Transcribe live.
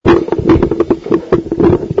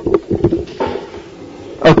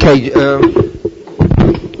Okay.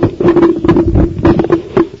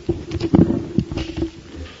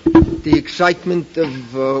 The excitement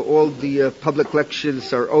of all the public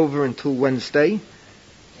lectures are over until Wednesday.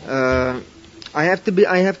 I have to be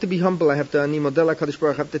humble. I have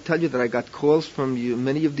to tell you that I got calls from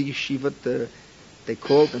many of the yeshiva. They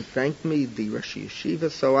called and thanked me, the Rosh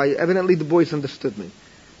Yeshiva. So evidently the boys understood me.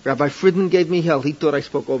 Rabbi Friedman gave me hell. He thought I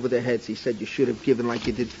spoke over their heads. He said, you should have given like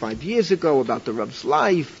you did 5 years ago about the Rav's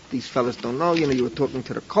life. These fellas don't know. You were talking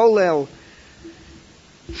to the Kollel.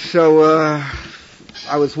 So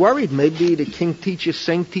I was worried. Maybe the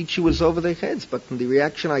same teacher was over their heads. But from the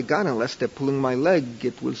reaction I got, unless they're pulling my leg,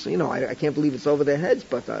 it was, I can't believe it's over their heads.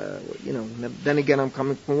 But, then again, I'm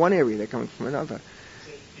coming from one area. They're coming from another.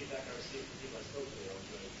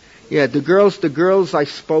 Yeah, the girls I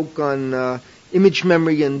spoke on image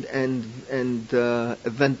memory and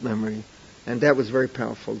event memory, and that was very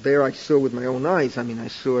powerful. There I saw with my own eyes. I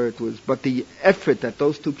saw it was, but the effort that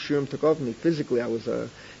those two shurim took off me physically, I was a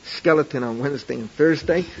skeleton on Wednesday and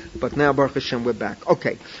Thursday, but now Baruch Hashem we're back.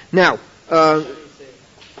 Okay, now,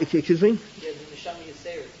 excuse me?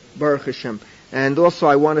 Baruch Hashem. And also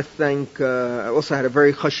I want to thank, I also had a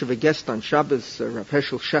very chashuv guest on Shabbos, Rav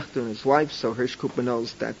Hershel Schechter and his wife, so Hirsch Cooper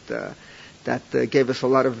knows that gave us a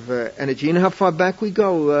lot of energy. You know how far back we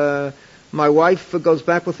go? My wife goes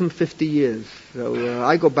back with him 50 years. So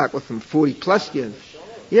I go back with him 40 plus years.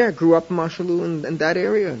 Yeah, grew up in Marshallu in that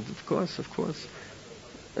area, of course.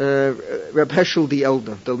 Reb Heschel the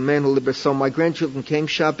elder, the man who lived. So my grandchildren came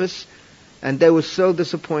Shabbos, and they were so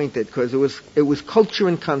disappointed because it was culture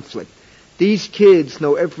and conflict. These kids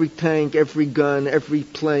know every tank, every gun, every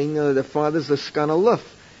plane. Their father's a skan aluf.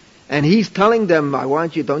 And he's telling them,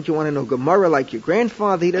 don't you want to know Gemara like your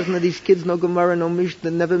grandfather? He doesn't know these kids know Gemara, no Mishnah,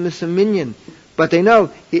 never miss a minyan. But they know,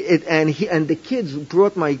 and the kids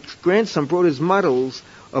my grandson brought his models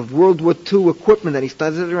of World War II equipment, and he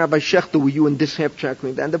started asking Rabbi Schechter, were you in this half track?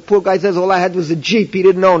 And the poor guy says, all I had was a Jeep. He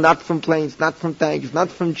didn't know, not from planes, not from tanks, not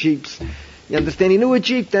from Jeeps. You understand? He knew a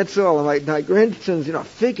Jeep, that's all. And my grandsons,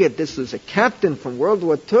 figured this was a captain from World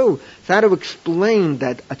War II. So I had to explain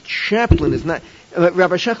that a chaplain is not...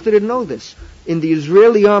 Rabbi Schechter didn't know this. In the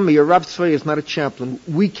Israeli army, a Rav Tzvai is not a chaplain.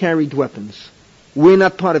 We carried weapons. We're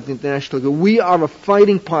not part of the international group. We are a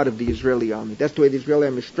fighting part of the Israeli army. That's the way the Israeli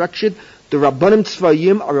army is structured. The Rabbanim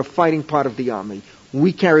Tzvayim are a fighting part of the army.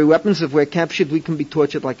 We carry weapons. If we're captured, we can be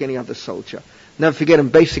tortured like any other soldier. Never forget, in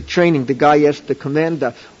basic training, the guy asked the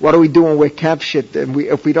commander, what do we do when we're captured? And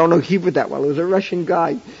if we don't know Hebrew that well, it was a Russian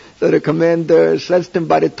guy. So the commander says to him,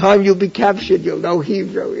 by the time you'll be captured, you'll know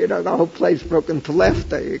Hebrew. The whole place broke into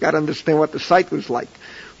laughter. You got to understand what the sight was like.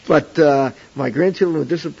 But my grandchildren were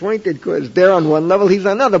disappointed because they're on one level, he's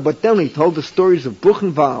on another. But then he told the stories of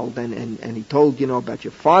Buchenwald, and he told, about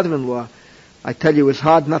your father-in-law. I tell you, it was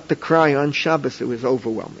hard not to cry on Shabbos. It was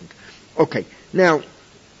overwhelming. Okay, now,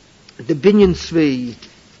 the Binyan Tzvi,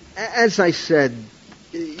 as I said,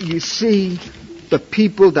 you see the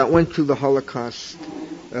people that went through the Holocaust,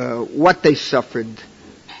 what they suffered,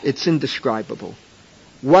 it's indescribable.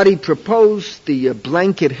 What he proposed, the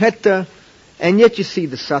blanket heta, and yet you see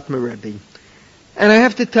the Satmar Rebbe. And I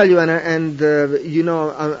have to tell you,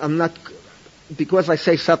 I'm not, because I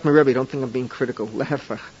say Satmar Rebbe, don't think I'm being critical.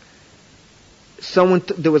 Lehefach.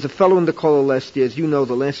 There was a fellow in the Kollel last year, as you know,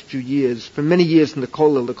 the last few years, for many years in the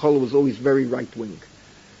Kollel was always very right-wing.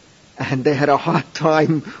 And they had a hard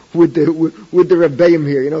time with the Rebbeim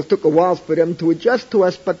here. It took a while for them to adjust to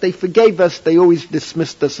us, but they forgave us. They always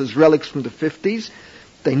dismissed us as relics from the 50s.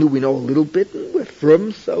 They knew we know a little bit, and we're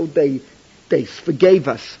from, so they forgave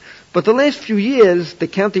us. But the last few years, the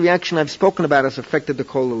counter-reaction I've spoken about has affected the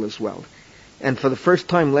Kollel as well. And for the first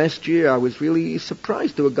time last year, I was really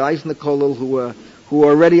surprised. There were guys in the Kollel who were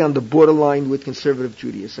already on the borderline with conservative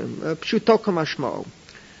Judaism. Pshuto kamashma'o.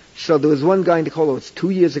 So there was one guy in the Kollel, it's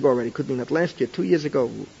 2 years ago already, could be not last year, 2 years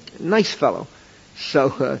ago, nice fellow.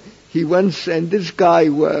 So he once, and this guy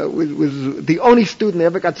was the only student that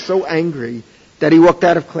ever got so angry that he walked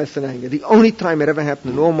out of class in anger. The only time it ever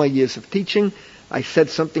happened in all my years of teaching, I said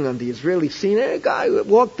something on the Israeli scene, a guy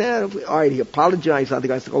walked out, all right, he apologized, other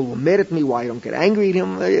guys said, we're mad at me, why I don't get angry at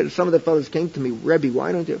him? Some of the fellows came to me, Rebbe,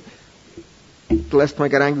 why don't you? The last time I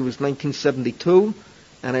got angry was 1972,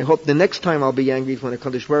 and I hope the next time I'll be angry is when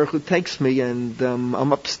HaKadosh Baruch Hu takes me, and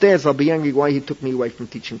I'm upstairs, I'll be angry why he took me away from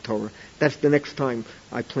teaching Torah. That's the next time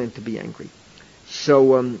I plan to be angry.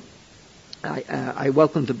 So, I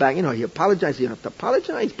welcomed him back. He apologized. You don't have to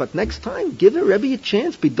apologize, but next time, give a Rebbe a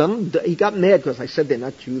chance. Be done. He got mad because I said they're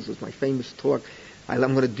not Jews. It was my famous talk.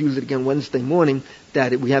 I'm going to do it again Wednesday morning,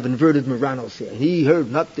 that we have inverted Moranos here. He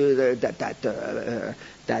heard not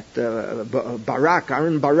Barak,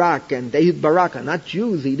 Aaron Barak, and David Barak are not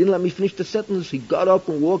Jews. He didn't let me finish the sentence. He got up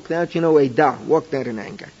and walked out, walked out in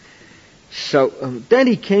anger. So then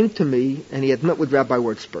he came to me, and he had met with Rabbi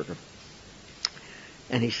Wurzberger.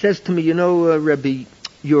 And he says to me, Rebbe,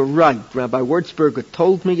 you're right. Rabbi Wurzberger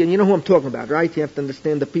told me, and you know who I'm talking about, right? You have to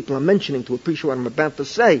understand the people I'm mentioning to appreciate what I'm about to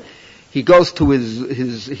say. He goes to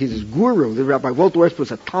his guru. The Rabbi Walter Wurzberger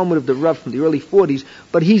was a Talmud of the Rav from the early 40s,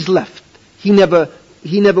 but he's left. He never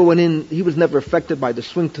went in. He was never affected by the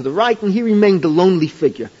swing to the right, and he remained a lonely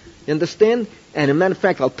figure. You understand? And as a matter of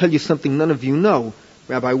fact, I'll tell you something none of you know.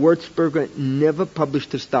 Rabbi Wurzberger never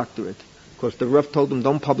published his doctorate. Because the Rav told him,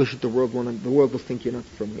 don't publish it, the world will think you're not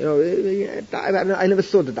from. I never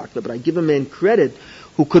saw the doctor, but I give a man credit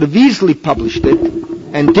who could have easily published it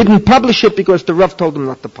and didn't publish it because the Rav told him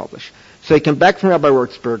not to publish. So he came back from Rabbi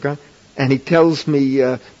Wurzberger, and he tells me,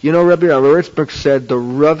 Rabbi Wurzberger said the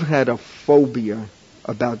Rav had a phobia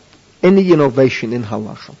about any innovation in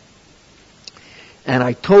halacha. And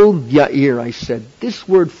I told Yair, I said, this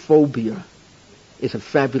word phobia is a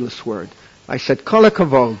fabulous word. I said, Kol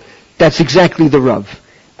HaKavod, that's exactly the Rav.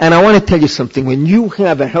 And I want to tell you something. When you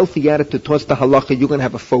have a healthy attitude towards the halacha, you're going to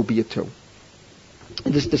have a phobia too.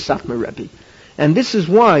 And this is the Satmar Rebbe. And this is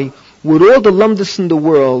why, with all the lumdus in the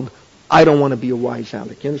world, I don't want to be a wise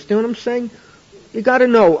aleck. You understand what I'm saying? You got to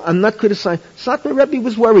know, I'm not criticizing. Satmar Rebbe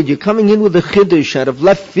was worried. You're coming in with a chiddush out of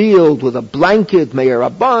left field, with a blanket, Meir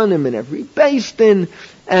Rabbanim in every based in.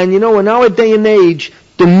 And in our day and age,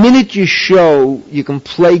 the minute you show you can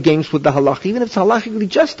play games with the halacha, even if it's halachically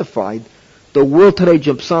justified, the world today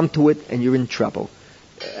jumps onto it and you're in trouble.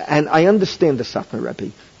 And I understand the Satmar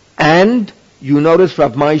Rebbe. And you notice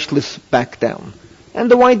Rav Meishlis back down.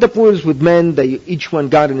 And the wind-up was with men, each one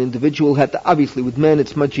got an individual het. Obviously with men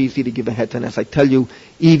it's much easier to give a het. And as I tell you,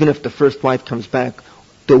 even if the first wife comes back,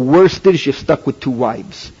 the worst is you're stuck with two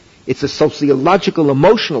wives. It's a sociological,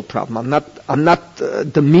 emotional problem. I'm not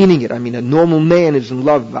demeaning it. I mean, a normal man is in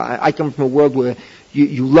love. I come from a world where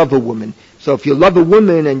you love a woman. So if you love a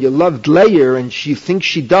woman and you loved Leah and she thinks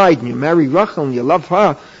she died and you marry Rachel and you love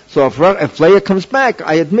her, so if Leah comes back,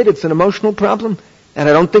 I admit it's an emotional problem. And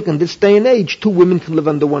I don't think in this day and age 2 women can live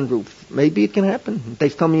under one roof. Maybe it can happen. They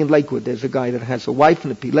tell me in Lakewood there's a guy that has a wife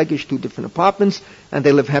and a Pilegish, 2 different apartments, and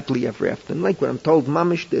they live happily ever after. In Lakewood, I'm told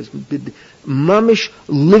Mamish, there's Mamish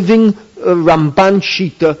living Ramban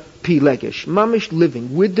Shita Pilegish. Mamish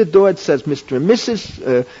living. With the door it says Mr. and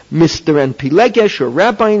Mrs., Mr. and Pilegish, or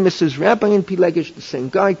Rabbi and Mrs., Rabbi and Pilegish, the same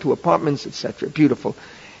guy, 2 apartments, etc. Beautiful.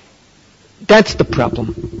 That's the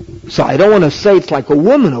problem. So I don't want to say it's like a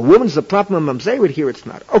woman. A woman's the problem. I'm saying it here, it's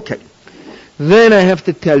not. Okay. Then I have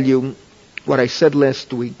to tell you what I said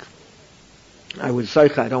last week. I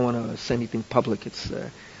don't want to say anything public.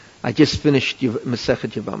 I just finished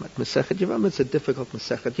Masechet Yevamot. Masechet Yevamot is a difficult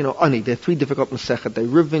Masechet. Ani, there are 3 difficult Masechet. They're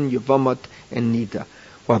Reuven, Yevamot, and Nida.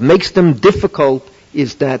 What makes them difficult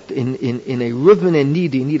is that in a Reuven and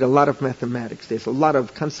Nida, you need a lot of mathematics. There's a lot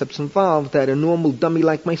of concepts involved that a normal dummy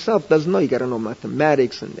like myself doesn't know. You got to know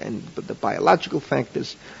mathematics and the biological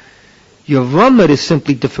factors. Yevamot is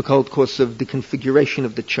simply difficult because of the configuration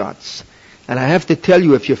of the charts. And I have to tell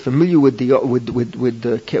you, if you're familiar with it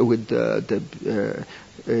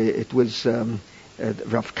was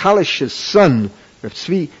Rav Kalish's son, Rav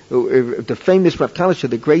Tzvi, the famous Rav Kalish,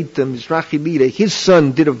 the great Mizrahi leader. His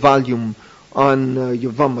son did a volume on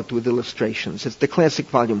Yevamot with illustrations. It's the classic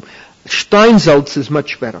volume. Steinsaltz is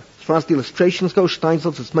much better. As far as the illustrations go,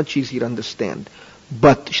 Steinsaltz is much easier to understand.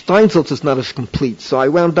 But Steinsaltz is not as complete. So I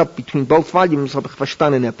wound up between both volumes, habe ich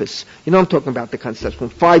verstanden etwas. I'm talking about the concept. When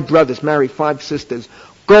 5 brothers marry 5 sisters,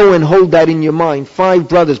 go and hold that in your mind. 5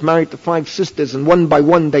 brothers married to 5 sisters, and one by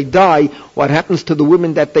one they die. What happens to the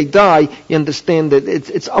women that they die? You understand that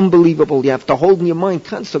it's unbelievable. You have to hold in your mind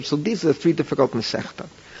concepts. So these are the 3 difficult Masechta.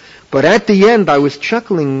 But at the end, I was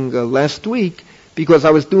chuckling last week because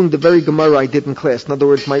I was doing the very Gemara I did in class. In other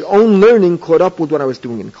words, my own learning caught up with what I was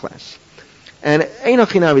doing in class. And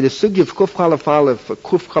Einachinavi, the Sugi of Kuf Chalaf Aleph,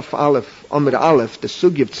 Kuf Chaf Aleph, Amid Aleph, the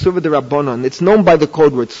Sugi of Teshuvah de Rabbanon, it's known by the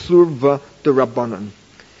code word Teshuvah de Rabbanon.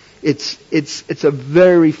 It's a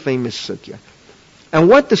very famous sugya. And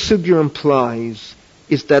what the sugya implies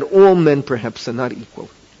is that all men perhaps are not equal.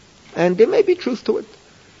 And there may be truth to it.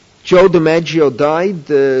 Joe DiMaggio died,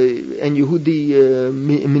 and Yehudi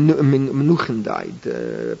Menuhin died,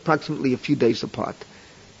 approximately a few days apart.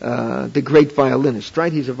 The great violinist,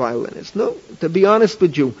 right? He's a violinist. No, to be honest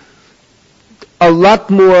with you, a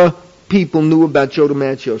lot more people knew about Joe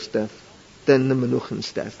DiMaggio's death than the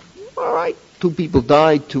Menuhin's death. All right, 2 people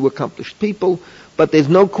died, 2 accomplished people, but there's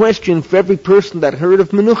no question for every person that heard of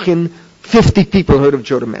Menuchin, 50 people heard of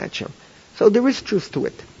Joe DiMaggio. So there is truth to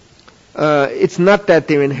it. It's not that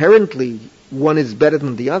they're inherently, one is better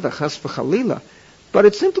than the other, chas v'chalila, but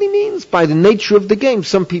it simply means by the nature of the game,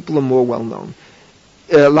 some people are more well known.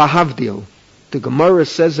 Lahavdil, the Gemara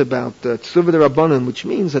says about teshuvah d'Rabbanan, which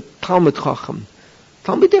means a Talmud Chacham.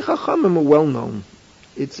 Talmidei Chachamim are well known.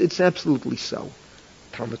 It's absolutely so.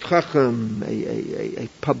 Talmud Chacham, a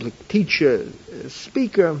public teacher, a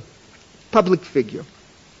speaker, public figure,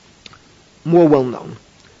 more well known.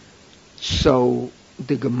 So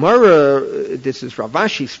the Gemara, this is Rav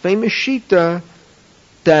Ashi's famous shita,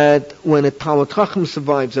 that when a Talmud Chacham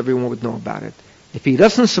survives, everyone would know about it. If he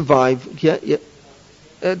doesn't survive,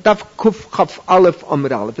 Daf Kuf Chaf Aleph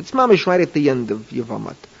Amud Aleph. It's mamish right at the end of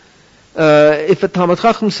Yevamot. If a Talmud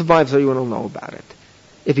Chacham survives, everyone will know about it.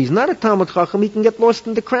 If he's not a Talmud Chacham, he can get lost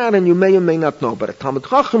in the crowd, and you may or may not know. But a Talmud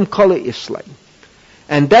Chacham, Kala Islay.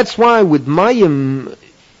 And that's why with Mayim,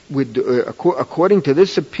 according to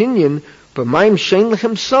this opinion, but Mayim Sheinlich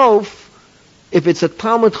himself, if it's a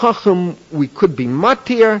Talmud Chacham, we could be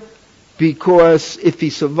matir, because if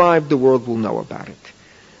he survived, the world will know about it.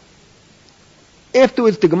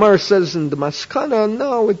 Afterwards, the Gemara says in the Maskana,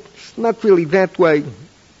 no, it's not really that way.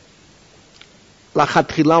 Lachat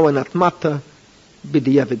chilawa not mata,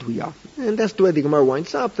 b'diavad we are. And that's the way the Gemara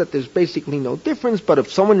winds up, that there's basically no difference, but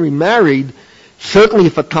if someone remarried, certainly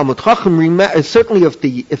if a Talmud Chacham certainly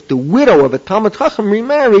if the widow of a Talmud Chacham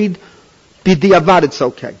remarried, b'diavad it's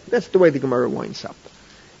okay. That's the way the Gemara winds up.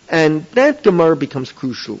 And that Gemara becomes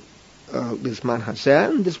crucial, Lizman Hazeh,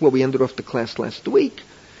 and this is where we ended off the class last week,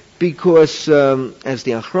 because, as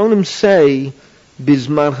the Achronim say,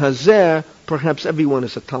 Bizman Hazeh, perhaps everyone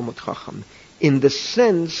is a Talmud Chacham, in the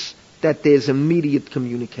sense that there's immediate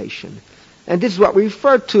communication. And this is what we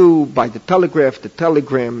refer to by the telegraph, the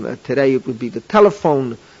telegram. Today it would be the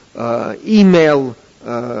telephone, email,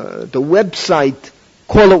 the website,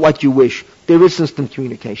 call it what you wish. There is instant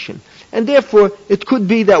communication. And therefore, it could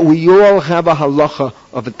be that we all have a halacha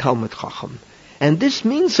of a Talmud Chacham. And this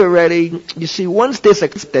means already, you see, once there's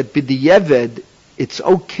that b'diavad, it's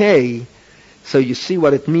okay. So you see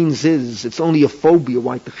what it means is, it's only a phobia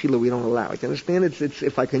why tefillah we don't allow it. You understand? It's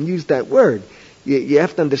if I can use that word. You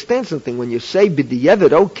have to understand something. When you say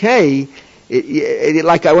b'diavad, okay,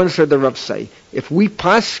 like I once heard the Rav say, if we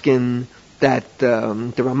paskin that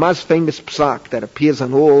the Ramah's famous psak that appears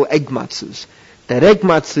on all egg matzahs, that egg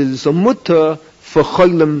matzahs are mutter for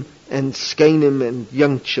cholim and skenim and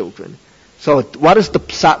young children. So what does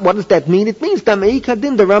that mean? It means that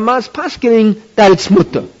me'ikadin, the Ramah's paskening that it's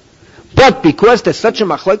mutter. But because there's such a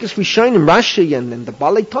machlokes rishonim in Rashi and the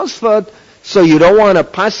Balei Tosfot, so you don't want to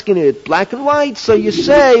paskin it black and white, so you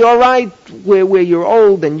say, all right, where you're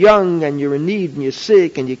old and young and you're in need and you're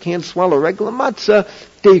sick and you can't swallow regular matzah,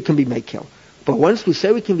 there you can be mekil. But once we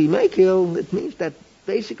say we can be mekil, it means that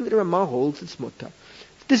basically the Ramah holds it's mutter.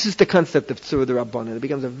 This is the concept of teshuvah d'Rabbanan. It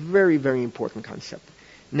becomes a very, very important concept.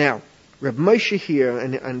 Now, Rav Moshe here,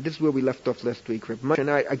 and this is where we left off last week. Rav Moshe, and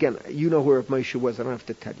again, you know who Rav Moshe was. I don't have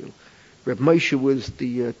to tell you. Rav Moshe was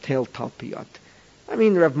the Tel Talpiyat. I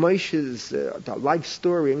mean, Rav Moshe's the life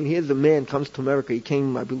story. I mean, here's a man comes to America. He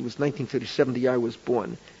came, I believe it was 1937, the year I was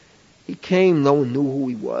born. He came. No one knew who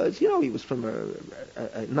he was. You know, he was from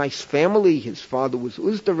a nice family. His father was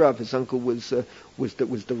Uzdarav. His uncle was the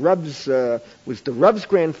Rav's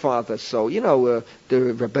grandfather. So you know, the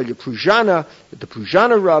Rebbelia Prujana, the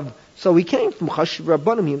Prujana Rav. So he came from Chashiv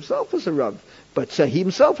Rabbanim. He himself was a Rav, but he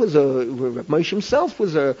himself was Rav Moshe himself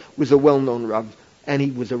was a well-known Rav, and he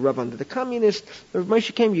was a Rav under the communists. Rav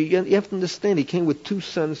Moshe came. You have to understand. He came with 2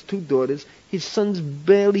 sons, 2 daughters. His sons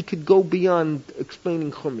barely could go beyond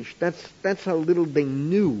explaining Chumash. That's how little they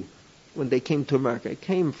knew when they came to America. It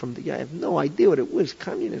came from I have no idea what it was,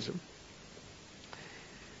 communism.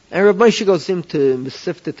 And Rav Moshe goes into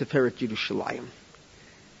Mesivta Teferet Yerushalayim.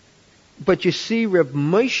 But you see, Rav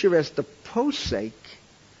Moshe as the posek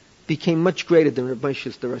became much greater than Rav Moshe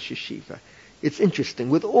as the Rosh Yeshiva. It's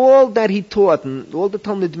interesting. With all that he taught and all the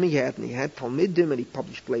Talmidim he had Talmidim and he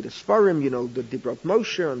published later Sfarim, you know, the Dibrot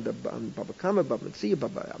Moshe and the Baba Kama, Baba Metzia,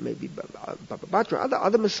 Baba Batra,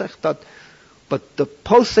 other Masechtat. But the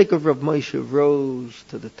posek of Rav Moshe rose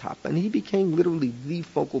to the top, and he became literally the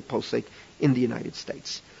focal posek in the United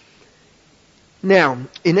States. Now,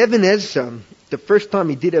 in Even Ezra, the first time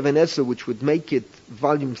he did Even Ezra, which would make it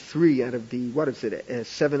volume 3 out of the,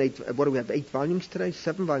 7, 8, what do we have, 8 volumes today?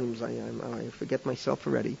 7 volumes, I forget myself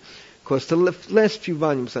already. Of course, the last few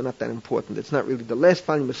volumes are not that important. It's not really, the last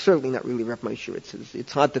volume is certainly not really Rav Moshe.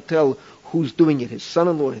 It's hard to tell who's doing it, his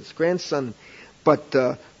son-in-law, his grandson. But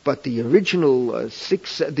But the original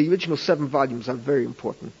seven volumes are very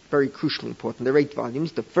important, very crucially important. There are 8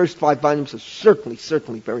 volumes. The first 5 volumes are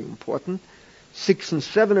certainly very important. 6 and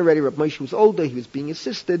 7 already, Rav Moshe was older, he was being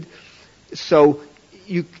assisted. So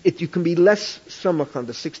you can be less samach on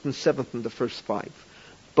the 6th and 7th than the first 5.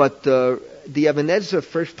 But the Even Ezra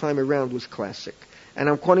first time around was classic. And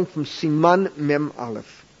I'm quoting from Siman Mem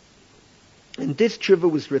Aleph. And this teshuvah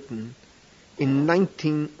was written in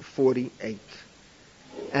 1948.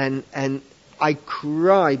 And I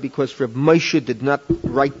cry because Rav Moshe did not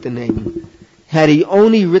write the name. Had he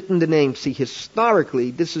only written the name, see,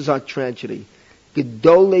 historically, this is our tragedy.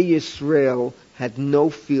 Gedolei Yisrael had no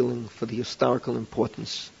feeling for the historical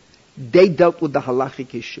importance. They dealt with the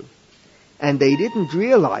halachic issue. And they didn't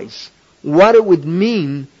realize what it would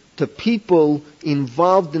mean to people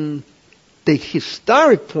involved in the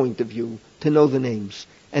historic point of view to know the names.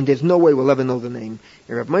 And there's no way we'll ever know the name.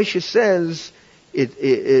 And Rav Moshe says,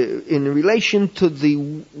 in relation to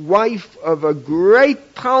the wife of a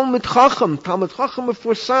great Talmid Chacham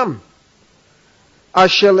Mefursam,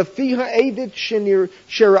 Asher lefiha edit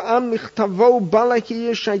shera'am michtavo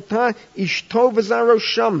balaki shayta ishto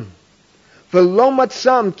v'zarosham v'lo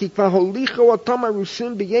matzam ki kvar holicho otam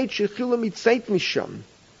arusim b'yet shechilu mitzait misham.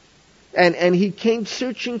 And he came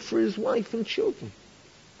searching for his wife and children.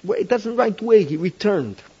 Well, it doesn't write where he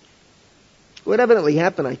returned. What evidently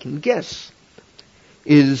happened, I can guess,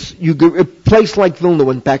 is a place like Vilna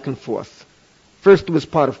went back and forth. First it was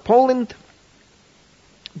part of Poland,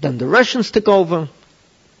 then the Russians took over.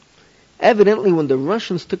 Evidently when the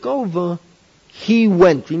Russians took over, he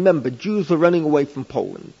went. Remember, Jews were running away from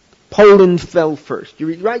Poland. Poland fell first. You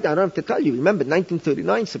read, right? I don't have to tell you. Remember,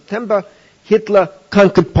 1939, September, Hitler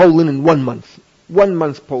conquered Poland in 1 month. 1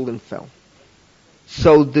 month Poland fell.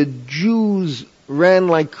 So the Jews ran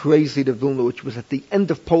like crazy to Vilna, which was at the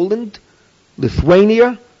end of Poland.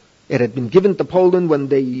 Lithuania, it had been given to Poland when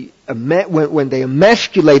they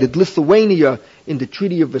emasculated Lithuania in the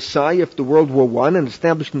Treaty of Versailles after World War I and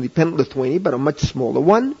established an independent Lithuania, but a much smaller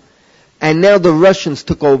one. And now the Russians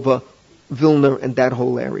took over Vilna and that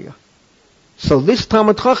whole area. So this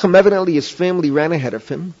Talmid Chacham, evidently his family ran ahead of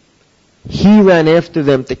him. He ran after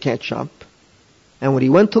them to catch up. And when he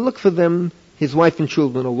went to look for them, his wife and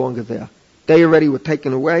children were no longer there. They already were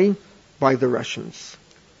taken away by the Russians.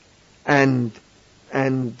 And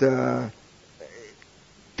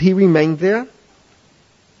he remained there,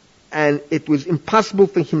 and it was impossible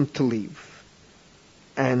for him to leave.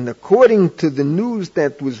 And according to the news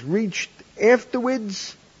that was reached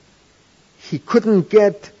afterwards, he couldn't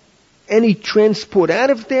get any transport out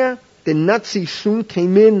of there. The Nazis soon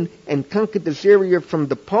came in and conquered this area from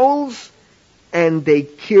the Poles, and they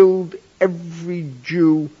killed every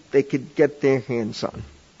Jew they could get their hands on.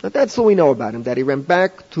 Now that's all we know about him, that he ran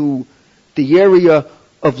back to the area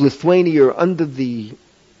of Lithuania under the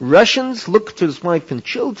Russians, looked for his wife and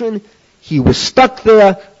children. He was stuck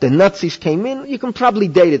there. The Nazis came in. You can probably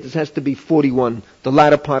date it. This has to be 41, the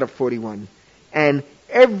latter part of 41. And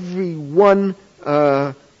everyone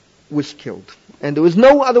was killed. And there was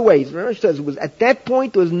no other way. Rav says it was at that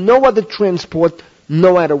point there was no other transport,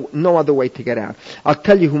 no other way to get out. I'll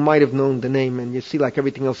tell you who might have known the name, and you see, like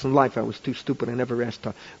everything else in life, I was too stupid. I never asked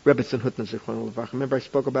her. Rebbetzin Hutner Zichron Levach. Remember I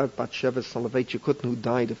spoke about Batsheva Soloveitchik Hutner, who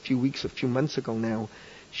died a few months ago now.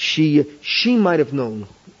 She might have known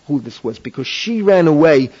who this was, because she ran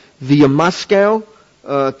away via Moscow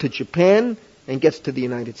to Japan and gets to the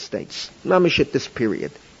United States. Mamish at this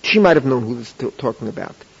period. She might have known who this is talking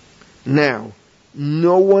about. Now,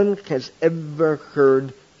 no one has ever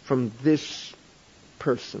heard from this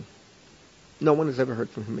person. No one has ever heard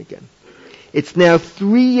from him again. It's now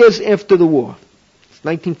 3 years after the war. It's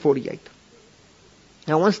 1948.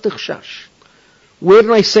 Now, what's the chash? Where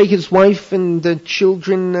did I say his wife and the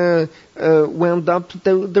children wound up?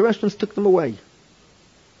 The Russians took them away.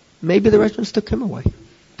 Maybe the Russians took him away.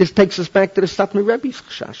 This takes us back to the Satmar Rebbe's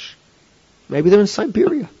chash. Maybe they're in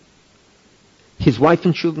Siberia. His wife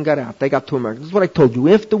and children got out. They got to America. This is what I told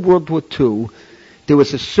you. After World War II, there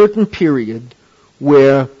was a certain period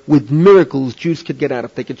where, with miracles, Jews could get out.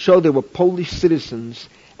 If they could show they were Polish citizens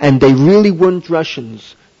and they really weren't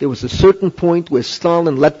Russians, there was a certain point where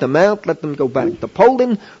Stalin let them out, let them go back to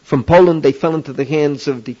Poland. From Poland, they fell into the hands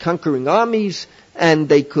of the conquering armies, and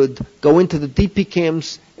they could go into the DP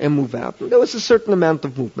camps and move out. There was a certain amount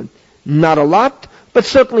of movement. Not a lot, but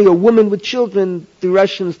certainly a woman with children, the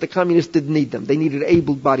Russians, the communists didn't need them. They needed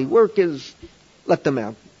able-bodied workers. Let them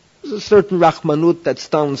out. There's a certain Rachmanut that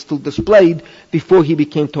Stalin still displayed before he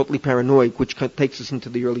became totally paranoid, which takes us into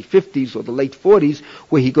the early 50s or the late 40s,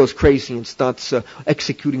 where he goes crazy and starts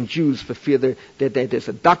executing Jews for fear that there's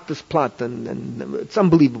a doctor's plot, and it's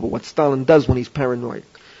unbelievable what Stalin does when he's paranoid.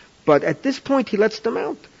 But at this point, he lets them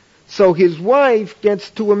out. So his wife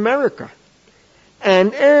gets to America.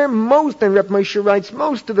 And Rav Moshe writes,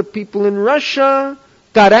 most of the people in Russia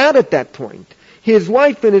got out at that point. His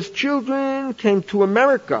wife and his children came to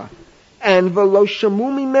America. And v'lo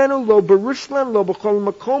shamu mimenu lo b'Ruslan lo b'chol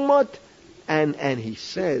makomot. And he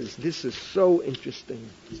says, this is so interesting.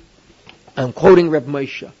 I'm quoting Rav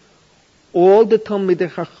Moshe. All the Talmidei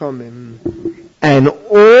Chachamim and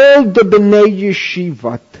all the Bnei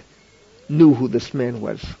Yeshivat knew who this man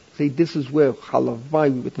was. See, this is where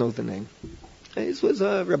Halavai we would know the name. This was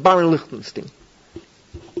Reb Baron Lichtenstein.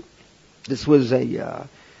 This was a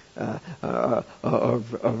Rav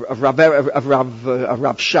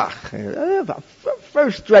Shach,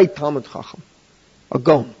 first-rate Talmud Chacham, a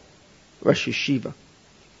Gaon, Rosh Yeshiva.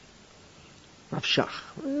 Rav Shach.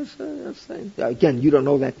 Again, you don't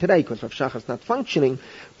know that today because Rav Shach is not functioning,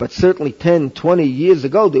 but certainly 10, 20 years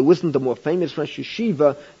ago, there wasn't a more famous Rosh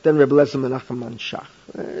Yeshiva than Reb Eliezer Menachem Man Shach.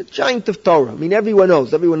 Giant of Torah. I mean, everyone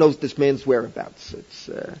knows this man's whereabouts. It's,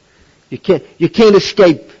 you can't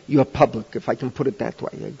escape your public, if I can put it that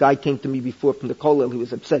way. A guy came to me before from the Kollel. He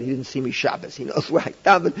was upset. He didn't see me Shabbos. He knows where I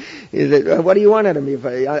daven. He said, what do you want out of me? If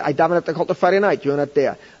I daven at the Kollel Friday night, you're not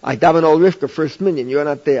there. I daven Ol Rivka, first minyan, you're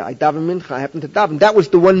not there. I daven Mincha, I happen to daven. That was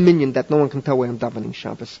the one minyan that no one can tell where I'm davening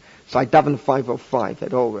Shabbos. So I daven 5:05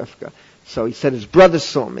 at Ol Rivka. So he said his brother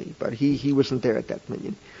saw me, but he wasn't there at that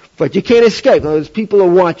minyan. But you can't escape. Now, there's people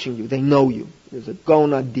are watching you. They know you. There's a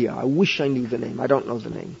Gaon Adia. I wish I knew the name. I don't know the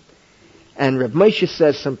name. And Rav Moshe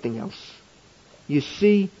says something else. You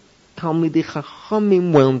see, Talmidei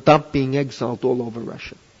Chachamim wound up being exiled all over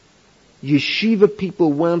Russia. Yeshiva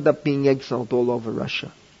people wound up being exiled all over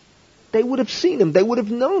Russia. They would have seen him. They would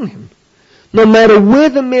have known him. No matter where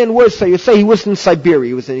the man was, so you say he was in Siberia,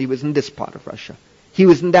 he was in this part of Russia. He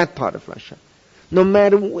was in that part of Russia. No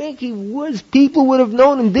matter where he was, people would have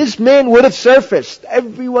known him. This man would have surfaced.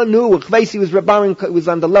 Everyone knew. He was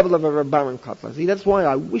on the level of a Reb Baron Kotler. See, that's why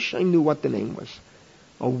I wish I knew what the name was.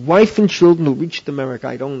 A wife and children who reached America,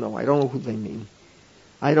 I don't know. I don't know who they mean.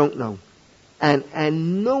 I don't know. And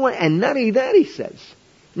no one, and not only that, he says,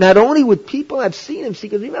 not only would people have seen him, see,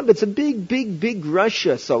 because remember, it's a big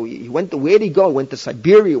Russia. So he went to, where'd he go? Went to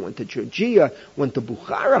Siberia, went to Georgia, went to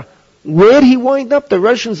Bukhara. Where'd he wind up? The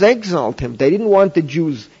Russians exiled him. They didn't want the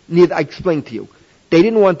Jews near, I explained to you, they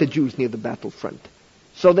didn't want the Jews near the battlefront.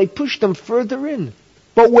 So they pushed them further in.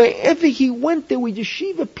 But wherever he went, there were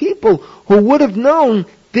yeshiva people who would have known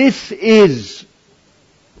this is.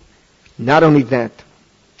 Not only that,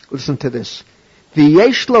 listen to this.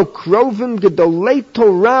 V'yesh lo krovim gedolei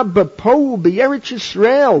Torah b'pohu b'yeretz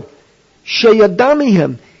Yisrael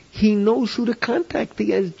sheyadamihem. He knows who to contact. He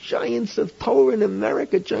has giants of Torah in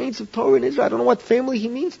America, giants of Torah in Israel. I don't know what family he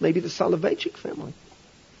means. Maybe the Soloveitchik family.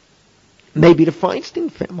 Maybe the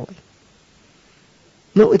Feinstein family.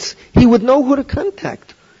 No, he would know who to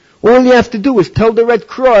contact. All you have to do is tell the Red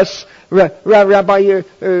Cross, Rabbi,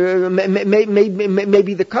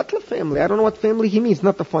 maybe the Cutler family. I don't know what family he means.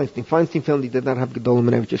 Not the Feinstein. Feinstein family did not have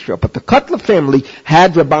Gedolim in Israel. But the Cutler family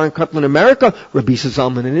had Rabbi Cutler in America, Rabbi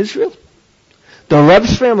Zalman in Israel. The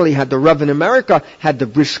Rav's family had the Rav in America, had the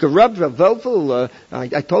Brisker Rav, Rav Velvel.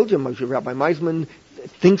 I told you, Rabbi Meisman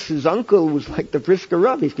thinks his uncle was like the Brisker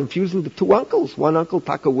Rav. He's confusing the two uncles. One uncle,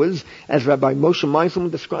 Taka, was, as Rabbi Moshe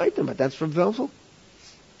Meisman described him, but that's Rav Velvel.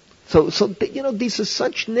 So these are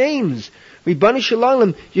such names. Ribbani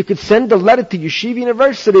Shalom, you could send a letter to Yeshiva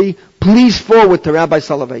University, please forward to Rabbi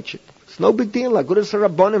Soloveitchik. It's no big deal. Agunah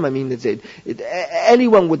Sarabonim, I mean,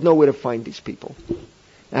 anyone would know where to find these people.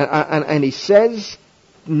 And he says,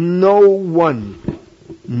 no one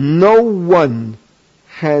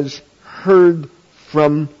has heard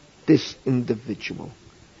from this individual.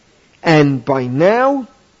 And by now,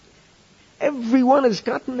 everyone has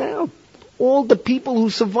gotten out. All the people who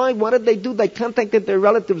survived, what did they do? They contacted their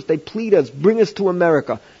relatives. They plead us, bring us to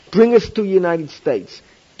America, bring us to the United States,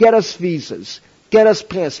 get us visas, get us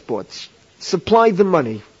passports, supply the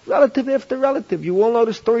money. Relative after relative. You all know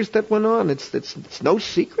the stories that went on. It's no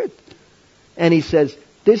secret. And he says,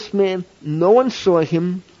 this man, no one saw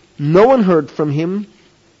him, no one heard from him,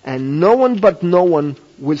 and no one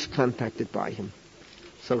was contacted by him.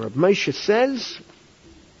 So Rav Moshe says,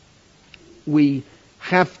 we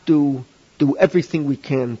have to do everything we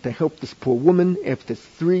can to help this poor woman after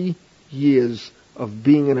 3 years of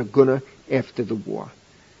being an Agunah after the war.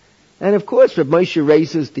 And of course, Rav Moshe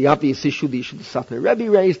raises the obvious issue, the issue the Satmar Rebbe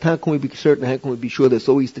raised. How can we be certain? How can we be sure? There's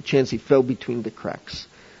always the chance he fell between the cracks.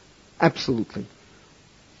 Absolutely.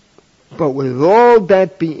 But with all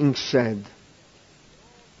that being said,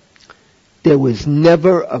 there was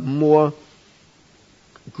never a more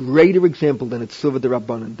greater example than a teshuvah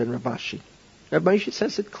d'Rabbanan, than Rav Ashi. Rav Moshe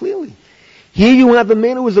says it clearly. Here you have a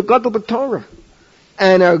man who was a gadol b'Torah,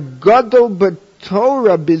 and a gadol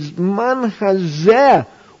b'Torah bisman hazeh,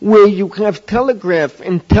 where you have telegraph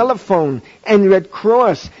and telephone and Red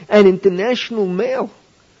Cross and international mail.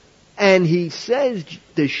 And he says,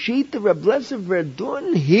 the sheet of Reb Lezer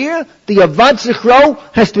Verdun here, the Avad Zichro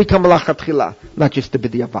has to become Malachat Chila, not just the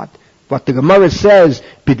B'di Avad. What the Gemara says,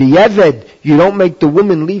 B'di Eved, you don't make the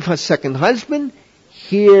woman leave her second husband.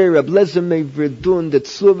 Here, Reb Lezer Verdun, the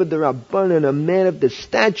teshuvah d'Rabbanan, a man of the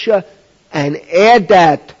stature, and add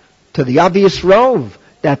that to the obvious rove,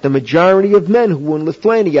 that the majority of men who were in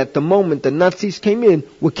Lithuania at the moment the Nazis came in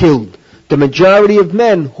were killed. The majority of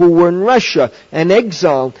men who were in Russia and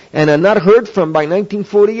exiled and are not heard from by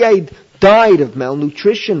 1948 died of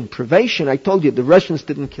malnutrition, privation. I told you, the Russians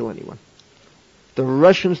didn't kill anyone. The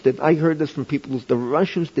Russians did. I heard this from people. The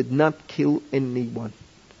Russians did not kill anyone.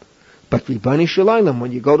 But Ribbono Shel Olam,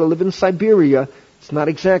 when you go to live in Siberia, it's not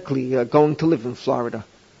exactly going to live in Florida.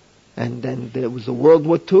 And then there was the World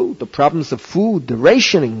War II, the problems of food, the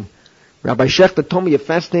rationing. Rabbi Schechter told me a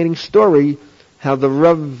fascinating story how the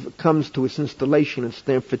Rav comes to his installation in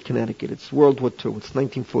Stamford, Connecticut. It's World War II. It's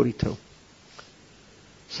 1942.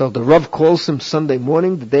 So the Rav calls him Sunday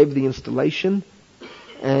morning, the day of the installation,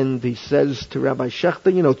 and he says to Rabbi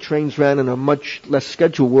Schechter, trains ran on a much less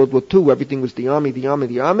schedule, World War II. Everything was the army, the army,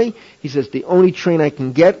 the army. He says, the only train I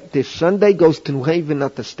can get this Sunday goes to New Haven,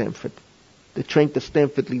 not to Stamford. The train to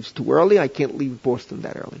Stamford leaves too early. I can't leave Boston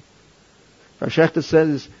that early. Rav Schechter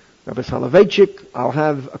says, Rabbi Soloveitchik, I'll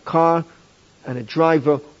have a car and a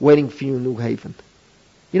driver waiting for you in New Haven.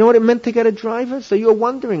 You know what it meant to get a driver? So you're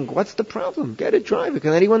wondering, what's the problem? Get a driver.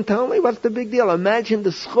 Can anyone tell me? What's the big deal? Imagine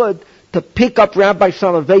the schud to pick up Rabbi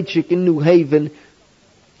Soloveitchik in New Haven.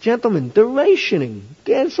 Gentlemen, the rationing,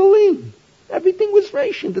 gasoline. Everything was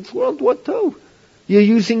rationed. It's World War II. You're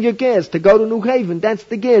using your gas to go to New Haven. That's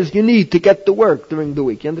the gas you need to get to work during the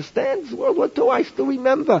week. You understand? It's World War II. I still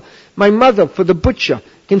remember. My mother, for the butcher,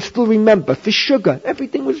 can still remember. For sugar,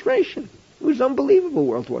 everything was rationed. It was unbelievable,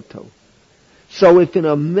 World War II. So if in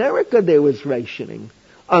America there was rationing,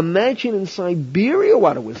 imagine in Siberia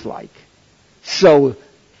what it was like. So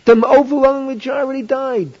the overwhelming majority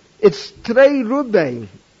died. It's Trei Rubei.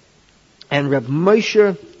 And Rav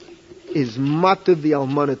Moshe is matter the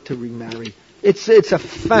almana to remarry. It's a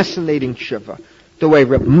fascinating shiva. The way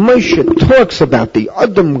Rav Moshe talks about the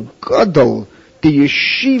Adam Gadol, the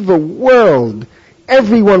yeshiva world,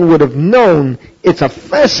 everyone would have known it's a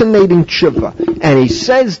fascinating shiva. And he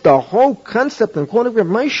says the whole concept, according to Rav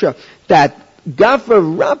Moshe, that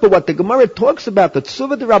Gafa Rabba, what the Gemara talks about, the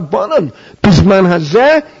teshuvah d'Rabbanan, Bisman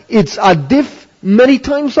Hazeh, it's adif many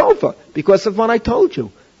times over, because of what I told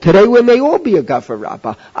you. Today we may all be a Gafa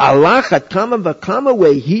Rabba. Allah Kama Vakama,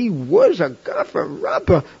 where he was a Gafa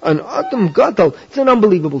Rabba, an Adam Gadol. It's an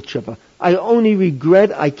unbelievable tshuva. I only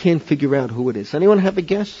regret I can't figure out who it is. Anyone have a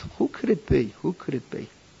guess? Who could it be? Who could it be?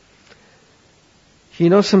 You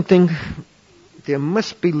know something? There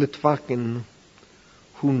must be Litvakin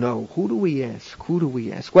who know. Who do we ask? Who do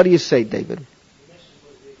we ask? What do you say, David?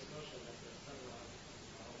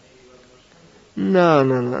 No.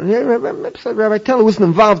 Rabbi Teller wasn't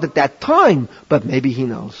involved at that time, but maybe he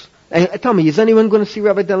knows. Tell me, is anyone going to see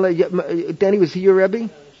Rabbi Teller? Danny, was he your Rebbe?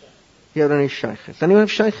 You have any shaykhs? Anyone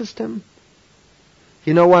have shaykhs, Tim?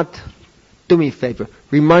 You know what? Do me a favor.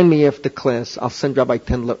 Remind me after class. I'll send Rabbi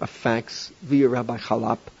Tendler a fax via Rabbi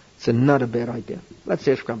Chalap. It's not a bad idea. Let's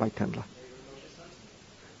ask Rabbi Tendler.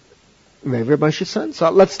 Rabbi Moshe's son. So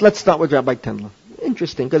let's start with Rabbi Tendler.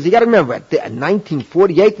 Interesting, because you got to remember, in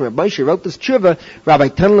 1948, when Rabbi Moshe wrote this tshuva, Rabbi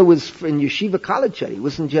Tendler was in yeshiva college yet. He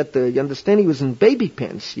wasn't yet, you understand, he was in baby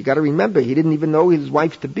pants. You got to remember, he didn't even know his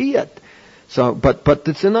wife to be yet. So, but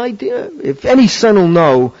it's an idea. If any son will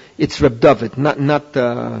know, it's Reb David, not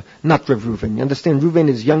Reb Reuven. You understand? Reuven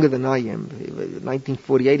is younger than I am. In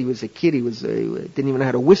 1948, he was a kid. He didn't even know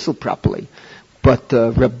how to whistle properly. But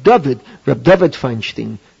Reb David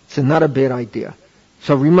Feinstein, it's not a bad idea.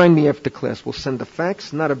 So remind me after class. We'll send a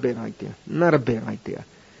fax. Not a bad idea. Not a bad idea.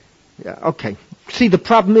 Yeah, okay. See, the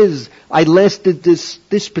problem is, I last did this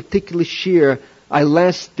particular shir, I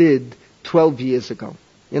last did 12 years ago.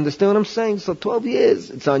 You understand what I'm saying? So 12 years,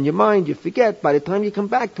 it's on your mind, you forget. By the time you come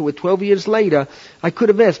back to it 12 years later, I could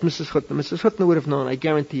have asked Mrs. Hutner. Mrs. Hutner would have known. I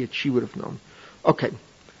guarantee it, she would have known. Okay.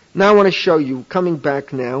 Now I want to show you, coming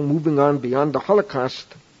back now, moving on beyond the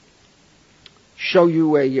Holocaust, show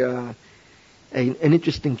you an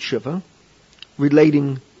interesting teshuvah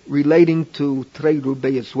relating to Trei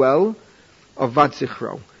Rubei as well, of Vad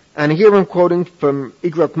Zichro. And here I'm quoting from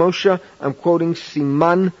Rav Moshe, I'm quoting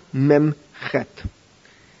Siman Mem Chet.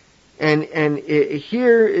 And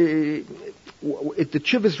here, the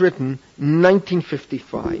teshuvah is written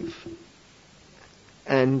 1955.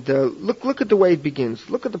 And look at the way it begins.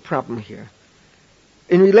 Look at the problem here.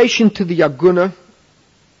 In relation to the Agunah,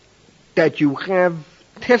 that you have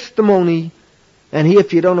testimony, and here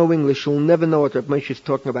if you don't know English, you'll never know what Rav Moshe is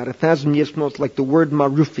talking about. 1,000 years from now, it's like the word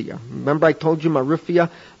marufia. Remember I told you marufia?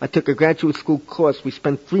 I took a graduate school course. We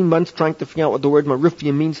spent 3 months trying to figure out what the word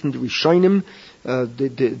marufia means in the Rishonim.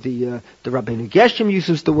 The Rabbeinu Geshem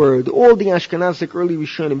uses the word. All the Ashkenazic early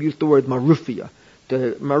Rishonim use the word marufia.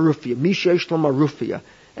 The marufia, Misha Ishla marufia.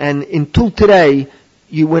 And until today,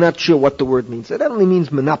 you were not sure what the word means. It only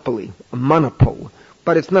means monopoly, a monopole.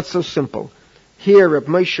 But it's not so simple. Here, Rav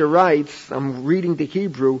Moshe writes, I'm reading the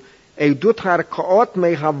Hebrew, Eidut Harkaot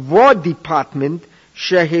Mehavod Department,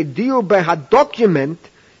 Shehediu Behadocument,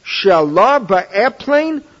 Shalar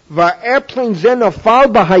Ba'airplane, Va'airplane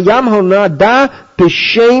Zenofal Bahayam Honada,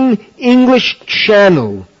 B'Shem English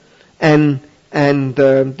Channel. And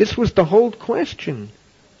this was the whole question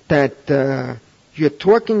that you're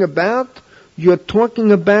talking about a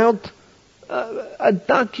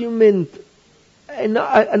document,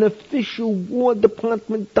 an official War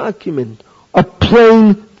Department document. A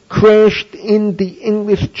plane crashed in the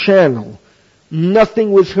English Channel.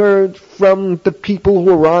 Nothing was heard from the people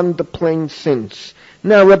who were on the plane since.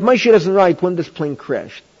 Now, Rav Moshe doesn't write when this plane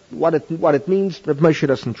crashed. What it means, Rav Moshe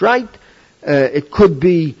doesn't write. It could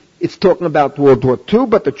be it's talking about World War II,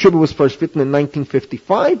 but the teshuvah was first written in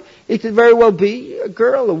 1955. It could very well be a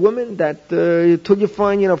girl, a woman that, till you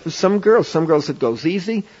find, for some girls it goes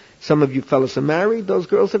easy. Some of you fellas are married. Those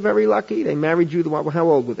girls are very lucky. They married you. How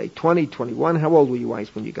old were they? 20, 21? How old were you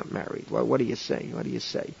guys when you got married? Well, what do you say? What do you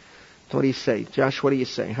say? Josh, what do you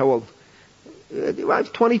say? How old? I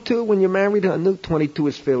was 22 when you married. I knew 22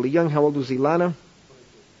 is fairly young. How old was Ilana?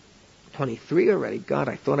 23 already. God,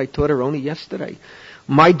 I thought I taught her only yesterday.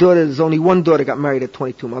 My daughter, there's only one daughter got married at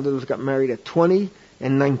 22. My others got married at 20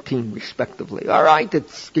 and 19, respectively. All right,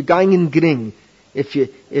 it's gegangen in gring.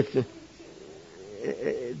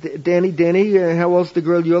 Danny, how old's the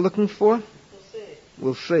girl you're looking for?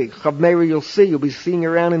 We'll see. Chav Meir, you'll see. You'll be seeing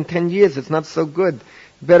her around in 10 years. It's not so good.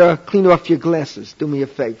 Better clean off your glasses. Do me a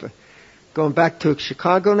favor. Going back to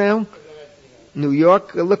Chicago now. New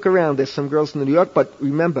York. Look around. There's some girls in New York. But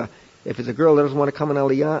remember, if it's a girl that doesn't want to come on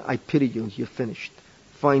Aliyah, I pity you. You're finished.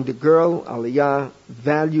 Find a girl, Aliyah,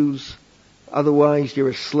 values. Otherwise, you're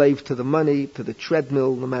a slave to the money, to the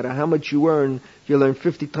treadmill. No matter how much you earn, you'll earn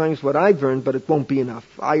 50 times what I've earned, but it won't be enough.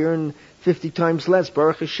 I earn 50 times less,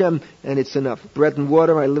 Baruch Hashem, and it's enough. Bread and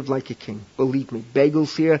water, I live like a king. Believe me.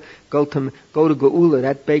 Bagels here, go to Geula.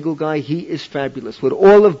 That bagel guy, he is fabulous. With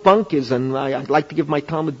all of bunkers, and I'd like to give my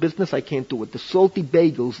Talmud business, I can't do it. The salty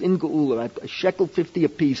bagels in Geula at $1.50 a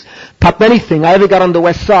piece. Top anything I ever got on the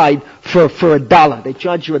west side for $1. They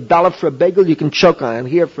charge you $1 for a bagel, you can choke on it. And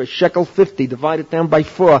here for $1.50, divide it down by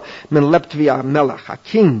 4. Min leptvi melach, a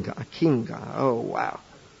king. Oh wow.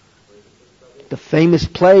 The famous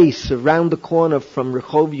place around the corner from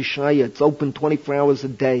Rehov Yeshaya. It's open 24 hours a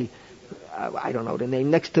day. I don't know the name.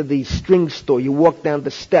 Next to the string store. You walk down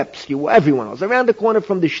the steps. Everyone else. Around the corner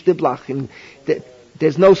from the Shtiblach. And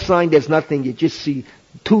there's no sign. There's nothing. You just see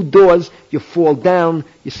 2 doors. You fall down.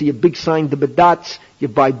 You see a big sign, the Bedats. You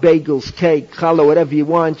buy bagels, cake, challah, whatever you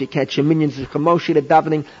want. You catch your minions of Kamoshe to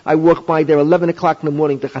davening. I walk by there 11 o'clock in the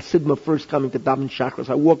morning. The Chasidma first coming to daven Shachris.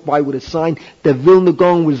 I walk by with a sign. The Vilna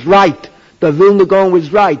Gaon was right. The Vilna Gaon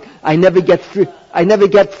was right. I never get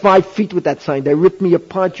 5 feet with that sign. They ripped me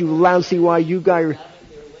apart, you lousy you guy.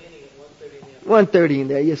 1:30 in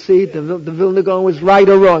there. You see, the Vilna Gaon was right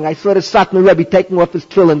or wrong. I saw the Satmar Rebbe taking off his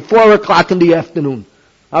tefillin 4 o'clock in the afternoon.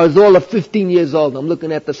 I was all of 15 years old. I'm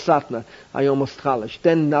looking at the Satmar. I almost chalish.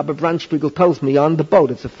 Then Abba Brandspiegel tells me on the boat.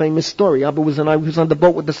 It's a famous story. Abba was on the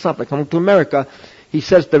boat with the Satmar coming to America. He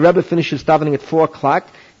says the Rebbe finishes davening at 4 o'clock.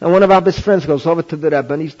 And one of Abba's friends goes over to the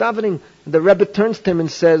Rebbe, and he's davening. The Rebbe turns to him and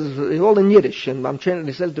says, all in Yiddish, and I'm training,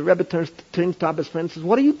 he says, the Rebbe turns to Abba's friend and says,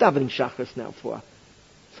 what are you davening Shachris now for?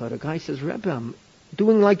 So the guy says, Rebbe, I'm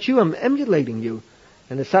doing like you, I'm emulating you.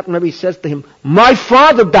 And the Satan Rebbe says to him, my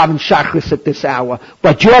father davened Shachris at this hour,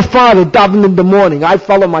 but your father davened in the morning. I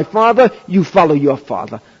follow my father, you follow your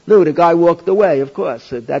father. No, the guy walked away, of course.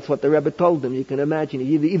 That's what the Rebbe told him. You can imagine.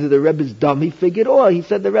 Either the Rebbe's dumb, he figured, or he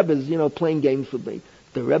said the Rebbe's, playing games with me.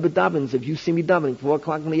 The Rebbe davens, if you see me davening 4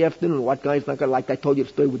 o'clock in the afternoon, what guy's not gonna like? I told you the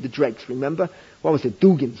story with the Drakes, remember? What was it?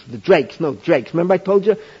 Dugans, the Drakes. Remember I told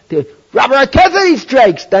you? Rabbi Kevin's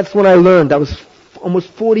Drakes! That's when I learned. That was almost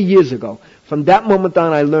 40 years ago. From that moment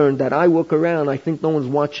on, I learned that I walk around, I think no one's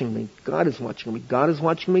watching me. God is watching me. God is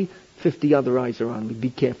watching me. 50 other eyes are on me. Be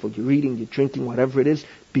careful. You're eating, you're drinking, whatever it is,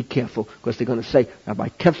 be careful. Because they're going to say, Rabbi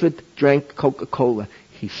Kefet drank Coca-Cola.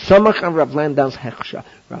 He's samach on Rav Landau's hechsha.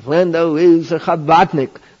 Rav Landau is a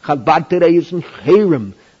Chabadnik. Chabad today is in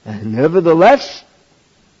Cherem. And nevertheless,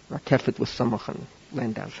 Rav Kefet was samach on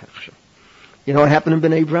Landau's hechsha. You know what happened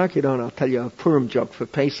in Bnei Brak? You don't know. I'll tell you a Purim joke for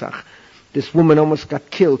Pesach. This woman almost got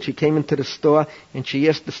killed. She came into the store and she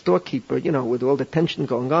asked the storekeeper, with all the tension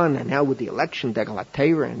going on and now with the election, and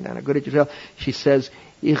Agunah Israel, she says,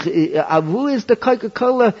 Avu is the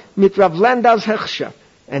Coca-Cola mit Rav Landau's hechsha.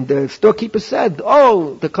 And the storekeeper said,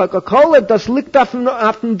 the Coca-Cola das liegt auf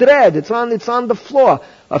dem Dread. It's on the floor.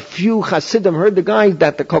 A few Hasidim heard the guy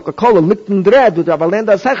that the Coca-Cola liegt in Dread with Rav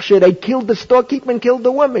Landau's hechsha. They killed the storekeeper and killed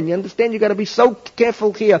the woman. You understand? You got to be so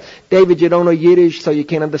careful here. David, you don't know Yiddish, so you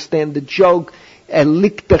can't understand the joke.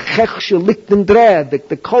 Liegt the hechsha, liegt in Dread.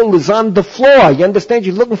 The coal is on the floor. You understand?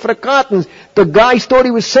 You're looking for the cartons. The guy thought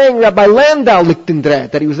he was saying Rabbi Landau liegt in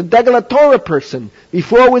Dread, that he was a Degel Torah person.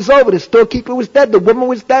 Before it was over, the storekeeper was dead, the woman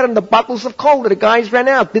was dead, and the bottles of cola, the guys ran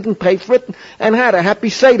out, didn't pay for it, and had a happy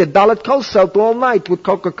Seder, Dalet Kol sold all night with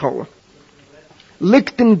Coca-Cola.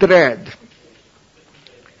 Liegt in Dread.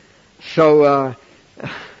 So,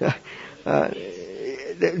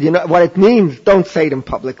 you know what it means? Don't say it in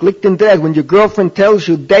public. Licht in Dread. When your girlfriend tells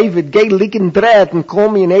you, David, gay lick in Dread and call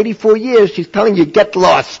me in 84 years, she's telling you, get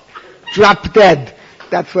lost. Drop dead.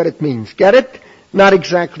 That's what it means. Get it? Not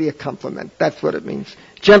exactly a compliment. That's what it means.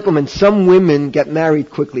 Gentlemen, some women get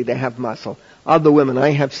married quickly. They have muscle. Other women,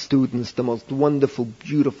 I have students, the most wonderful,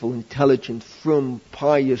 beautiful, intelligent, frum,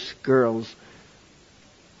 pious girls.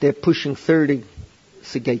 They're pushing 30.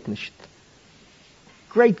 Sie geht nicht.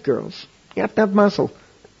 Great girls. You have to have muscle.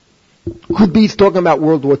 Could be he's talking about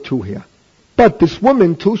World War II here. But this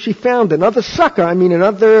woman, too, she found another sucker,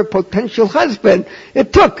 another potential husband.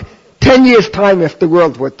 It took 10 years' time after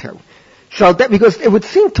World War II. So that, because it would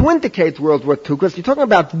seem to indicate World War II, because you're talking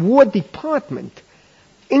about War Department,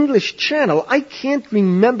 English Channel. I can't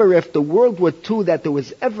remember after World War II that there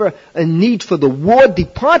was ever a need for the War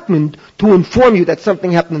Department to inform you that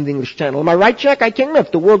something happened in the English Channel. Am I right, Jack? I can't remember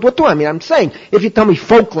after World War II. I'm saying, if you tell me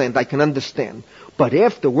Falkland, I can understand. But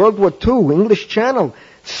after World War II, English Channel.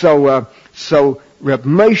 So Rav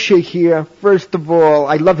Moshe here, first of all,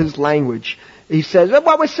 I love his language. He says,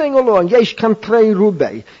 what we're saying along, Yesh Kantrei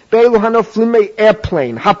Rube, Beilu Hanoflime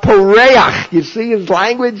Airplane, Haporeach. You see his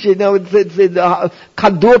language? It's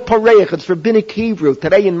Kadur Poreach. It's rabbinic Hebrew.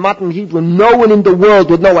 Today in modern Hebrew, no one in the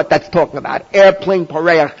world would know what that's talking about. Airplane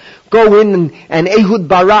Poreach. Go in and Ehud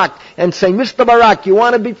Barak and say, Mr. Barak, you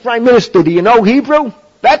want to be Prime Minister? Do you know Hebrew?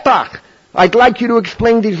 Betach. I'd like you to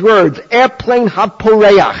explain these words. Airplane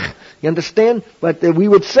Haporeach. You understand? But we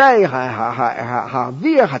would say,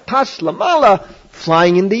 Havir, Hatas, Lamala,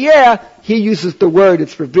 flying in the air. He uses the word,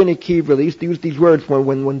 it's rabbinic Hebrew. They used to use these words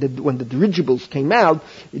when the dirigibles came out.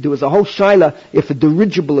 There was a whole shaila if a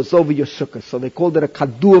dirigible is over your sukkah. So they called it a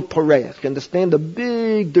kadur poreach. You understand? The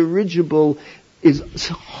big dirigible is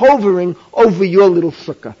hovering over your little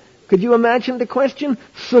sukkah. Could you imagine the question?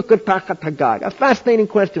 Sukkah tachat hagag. A fascinating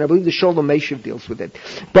question. I believe the Sholem Meshiv deals with it.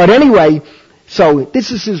 But anyway, so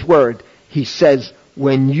this is his word. He says,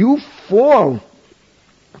 when you fall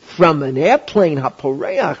from an airplane,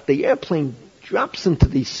 haporeach, the airplane drops into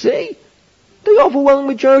the sea, the overwhelming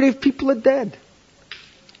majority of people are dead.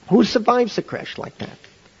 Who survives a crash like that?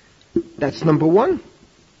 That's number one.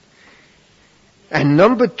 And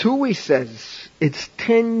number two, he says, it's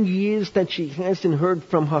 10 years that she hasn't heard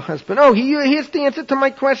from her husband. Oh, here's the answer to my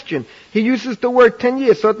question. He uses the word 10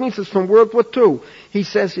 years, so it means it's from World War II. He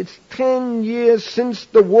says it's 10 years since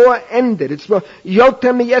the war ended. It's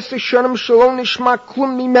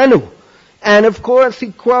and of course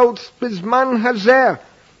he quotes Bizman Hazer,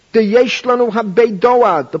 the Yeshlanu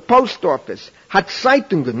Habeidoa, the post office, Hat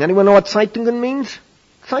Zeitungen. Anyone know what Zeitungen means?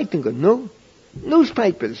 Zeitungen, no?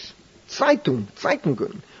 Newspapers.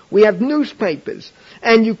 Zeitungen. We have newspapers.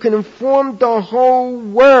 And you can inform the whole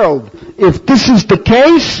world. If this is the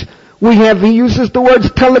case, he uses the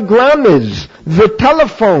words telegrams, the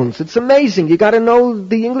telephones. It's amazing. You gotta know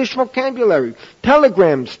the English vocabulary.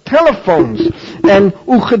 Telegrams, telephones, and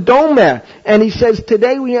uchedomer. And he says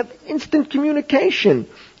today we have instant communication.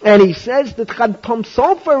 And he says that Chad Tom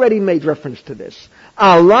Sofer already made reference to this.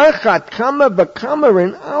 Alachat kama v'kama,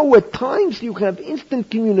 in our times you have instant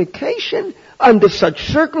communication. Under such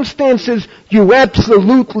circumstances, you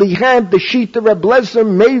absolutely have the Shita Reb Lezer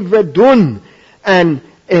Meivedun. And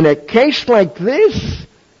in a case like this,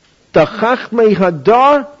 the Chachmei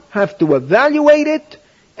Hadar have to evaluate it,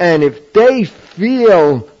 and if they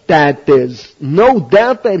feel that there's no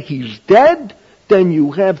doubt that he's dead, then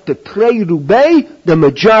you have the Trei Rubei, the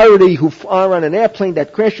majority who are on an airplane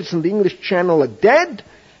that crashes in the English Channel are dead,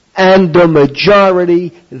 and the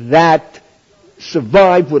majority that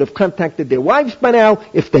survived would have contacted their wives by now.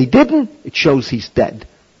 If they didn't, it shows he's dead.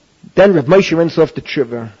 Then Rav Moshe runs off the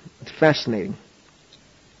teshuvah. It's fascinating.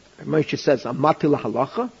 Rav Moshe says, Amati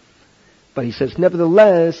lahalacha, but he says,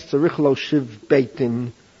 nevertheless, tzarich lo shiv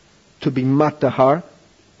beitin, to be matahar,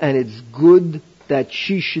 and it's good that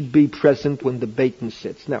she should be present when the beitin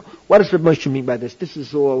sits. Now, what does Rav Moshe mean by this? This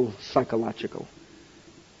is all psychological.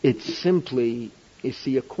 It's simply, you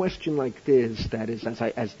see, a question like this, that is,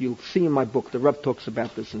 as you'll see in my book, the Rav talks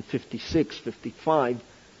about this in 56, 55,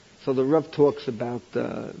 so the Rav talks about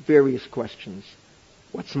various questions.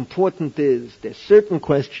 What's important is, there's certain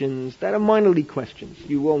questions that are minorly questions.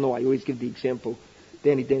 You all know, I always give the example,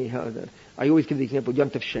 Danny, I always give the example,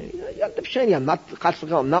 Yontif Sheni. Yontif Sheni, I'm not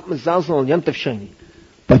mezalzel on Yontif Sheni.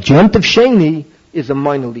 But Yontif Sheni is a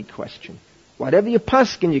minorly question. Whatever you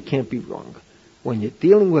paskin, you can't be wrong. When you're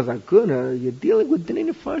dealing with Agunah, you're dealing with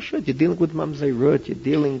Dinei Nefashot, you're dealing with Mamzerut, you're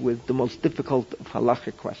dealing with the most difficult of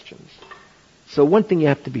halachic questions. So one thing you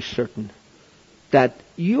have to be certain, that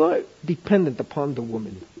you're dependent upon the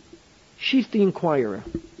woman. She's the inquirer.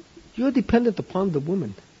 You're dependent upon the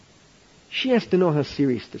woman. She has to know how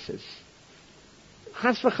serious this is.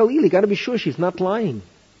 Chas v'chalil, you got to be sure she's not lying.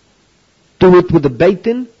 Do it with the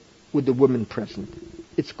beitin, with the woman present.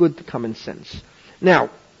 It's good common sense. Now,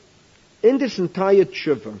 in this entire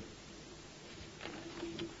teshuvah,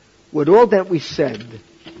 with all that we said,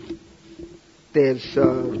 there's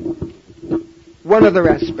one other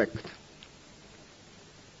aspect.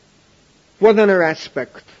 One other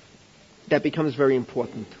aspect that becomes very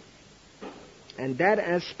important. And that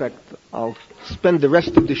aspect, I'll spend the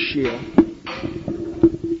rest of this year.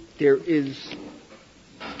 There is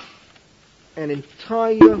an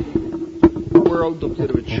entire world of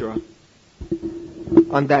literature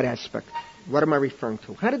on that aspect. What am I referring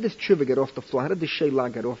to? How did this teshuvah get off the floor? How did the Sheila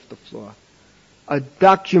get off the floor? A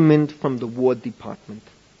document from the War Department.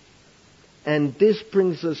 And this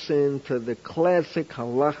brings us into the classic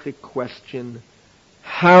halachic question,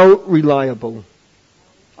 how reliable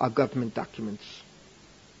are government documents?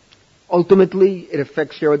 Ultimately, it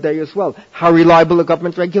affects your day as well. How reliable are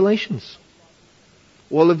government regulations?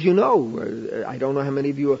 All of you know. I don't know how many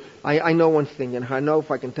of you are. I know one thing, and I know if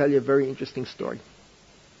I can tell you a very interesting story.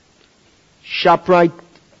 ShopRite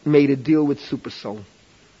made a deal with Supersol.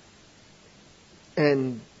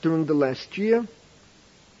 And during the last year,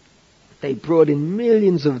 they brought in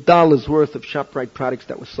millions of dollars worth of ShopRite products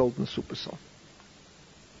that were sold in Supersol.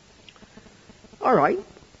 All right.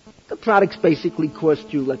 The products basically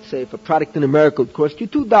cost you, let's say, if a product in America would cost you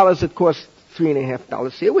 $2, it costs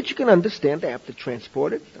 $3.50 here, which you can understand. They have to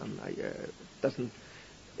transport it.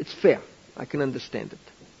 It's fair. I can understand it.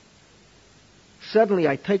 Suddenly,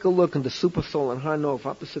 I take a look in the Supersol in Harnov,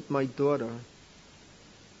 opposite my daughter.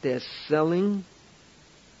 They're selling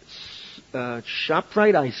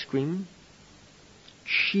ShopRite ice cream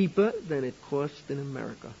cheaper than it costs in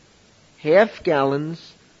America. Half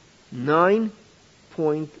gallons,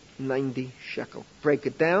 9.90 shekel. Break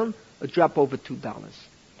it down, a drop over $2.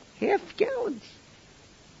 Half gallons.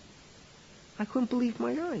 I couldn't believe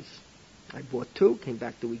my eyes. I bought 2, came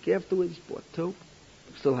back the week afterwards, bought 2.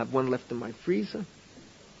 Still have 1 left in my freezer.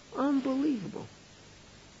 Unbelievable.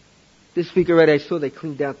 This week already I saw they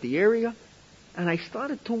cleaned out the area, and I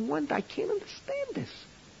started to wonder, I can't understand this.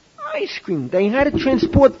 Ice cream, they had to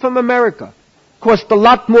transport from America. Cost a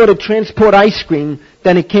lot more to transport ice cream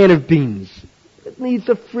than a can of beans. It needs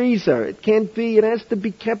a freezer. It can't be, it has to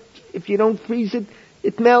be kept, if you don't freeze it,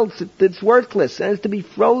 it melts. It's worthless. It has to be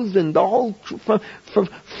frozen. The whole,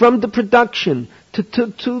 from the production to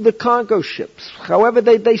the cargo ships. However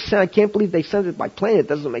they send, I can't believe they send it by plane. It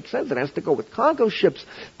doesn't make sense. It has to go with cargo ships.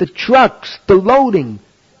 The trucks, the loading,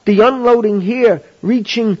 the unloading here,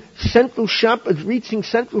 reaching central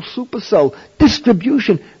Supersol,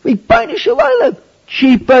 distribution. We buy the Shalayla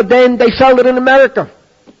cheaper than they sell it in America.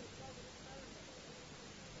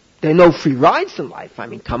 There are no free rides in life. I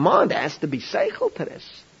mean, come on, there has to be seichel to this.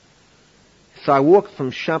 So I walked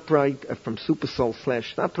from ShopRite, from Supersol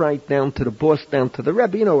 / ShopRite down to the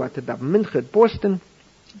Rebbe, at the Mincha at Boston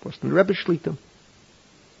Rebbe Shlita.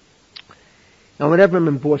 And whenever I'm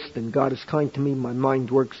in Boston, God is kind to me, my mind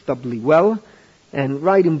works doubly well. And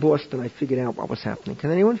right in Boston, I figured out what was happening. Can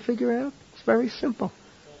anyone figure out? It's very simple.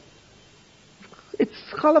 It's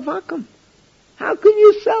Chalavakum. How can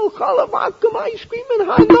you sell Chalavakum ice cream and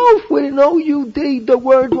high loaf with an O-U-D? The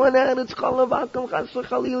word went out, it's Chalavakum, Chas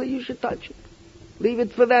v'Chalila, you should touch it. Leave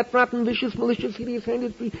it for that rotten, vicious, malicious, hideous,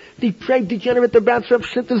 handed, depraved, degenerate, the bad stuff,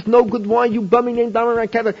 there's no good wine, you bummy named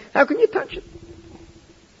Damaran Kevin. How can you touch it?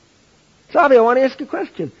 Savi, I want to ask you a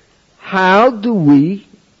question. How do we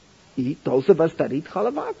eat, those of us that eat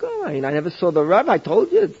Chalavakum? I mean, I never saw the Rav, I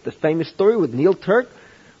told you, it's the famous story with Neil Turk,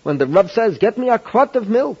 when the Rav says, get me a quart of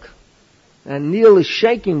milk. And Neil is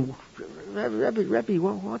shaking. Rebbe,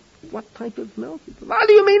 what type of milk? What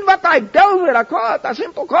do you mean what I do with a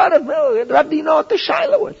simple quart of milk? Rebbe, you know what the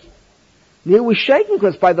shaila was? Neil was shaking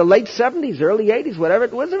because by the late 70s, early 80s, whatever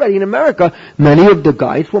it was already in America, many of the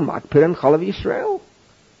guys were makpid and Chalav Yisrael.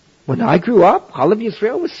 When I grew up, Chalav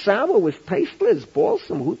Yisrael was sour, was tasteless,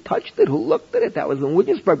 balsam. Who touched it? Who looked at it? That was in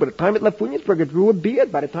Williamsburg. By the time it left Williamsburg, it grew a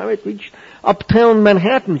beard. By the time it reached uptown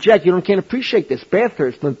Manhattan, Jack, you can't appreciate this,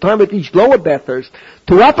 Bathurst. By the time it reached lower Bathurst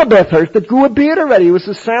to upper Bathurst, it grew a beard already. It was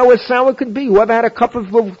as sour could be. Whoever had a cup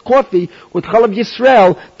of coffee with Chalav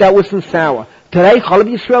Yisrael, that wasn't sour. Today, Chalav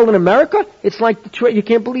Yisrael in America, it's like Detroit. You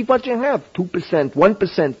can't believe what you have. 2%,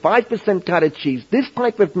 1%, 5% cottage cheese, this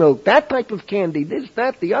type of milk, that type of candy, this,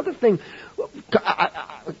 that, the other thing.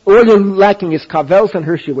 All you're lacking is Kavels and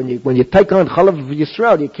Hershey. When you take on Chalav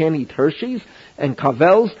Yisrael, you can't eat Hershey's and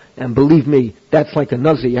Kavels, and believe me, that's like a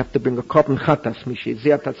nazi. You have to bring a korban chatas, mishi,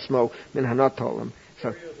 ziatatzmo, min hanatolim.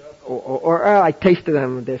 So, or I tasted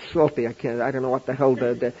them, they're salty. I don't know what the hell,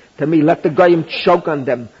 to me, let the goyim choke on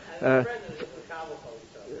them.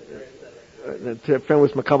 The friend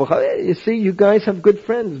was Makabal. You see, you guys have good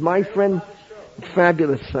friends. My friend,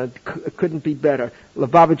 fabulous. Couldn't be better.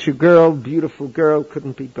 Lubavitcher girl, beautiful girl,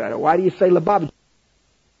 couldn't be better. Why do you say Lubavitcher?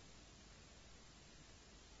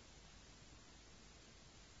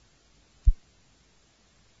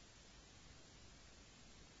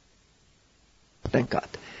 Thank God.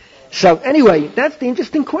 So anyway, that's the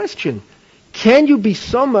interesting question. Can you be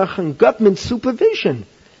somach on government supervision?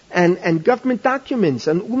 And government documents,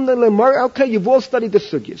 and okay, you've all studied the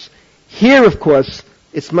sugyas. Here, of course,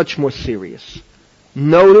 it's much more serious.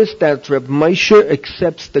 Notice that Rav Moshe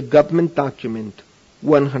accepts the government document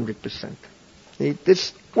 100%.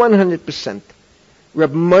 This 100%.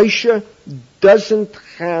 Rav Moshe doesn't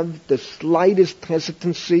have the slightest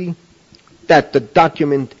hesitancy that the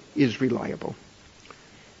document is reliable.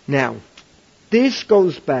 Now, this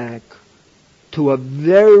goes back to a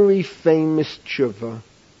very famous teshuvah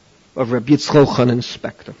of Rav Yitzhak Elhanan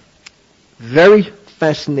Spector. Very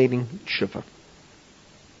fascinating teshuvah.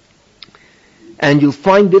 And you'll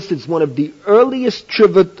find this is one of the earliest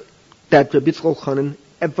teshuvah that Rav Yitzhak Elhanan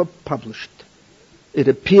ever published. It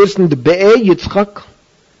appears in the Be'er Yitzchak,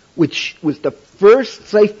 which was the first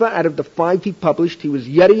sefer out of the 5 he published. He was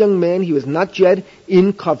yet a young man. He was not yet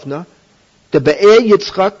in Kovna. The Be'er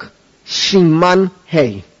Yitzchak, Siman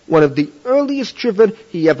Hey, one of the earliest teshuvah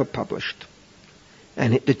he ever published.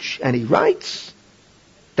 And he writes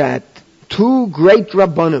that 2 great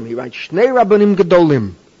Rabbanim, he writes, Shnei Rabbanim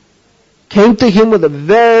Gedolim, came to him with a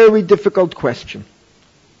very difficult question.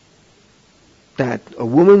 That a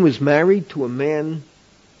woman was married to a man,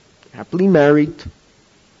 happily married,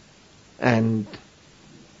 and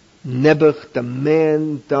Nebuch, the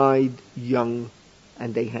man, died young,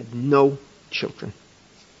 and they had no children.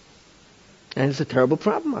 And it's a terrible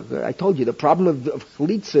problem. I told you, the problem of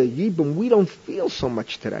chalitza, yibum, we don't feel so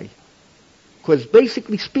much today. Because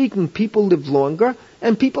basically speaking, people live longer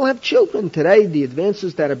and people have children. Today, the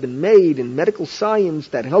advances that have been made in medical science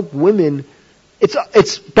that help women,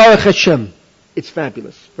 it's Baruch Hashem. It's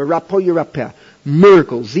fabulous. V'rapo yirapeh.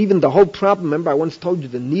 Miracles. Even the whole problem, remember I once told you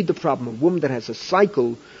the nida problem, a woman that has a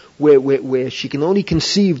cycle where she can only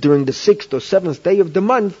conceive during the 6th or 7th day of the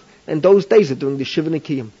month, and those days are during the Shiva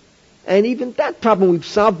Nikiyim. And even that problem we've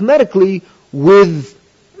solved medically with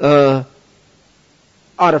AIH,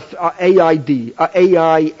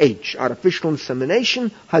 artificial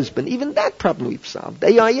insemination, husband. Even that problem we've solved.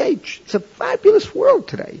 AIH. It's a fabulous world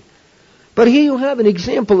today. But here you have an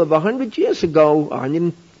example of 100 years ago,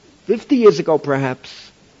 150 years ago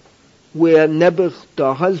perhaps, where Nebuch,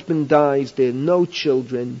 the husband dies, there are no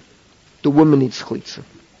children, the woman needs chalitza.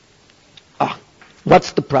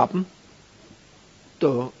 What's the problem?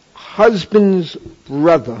 The husband's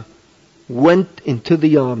brother went into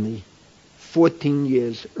the army 14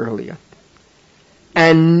 years earlier.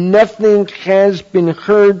 And nothing has been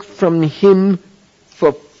heard from him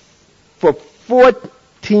for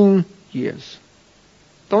 14 years.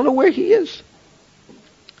 Don't know where he is.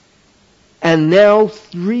 And now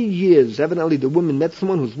 3 years, evidently the woman met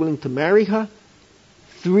someone who's willing to marry her.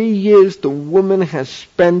 3 years the woman has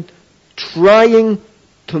spent trying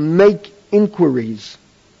to make inquiries.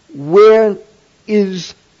 Where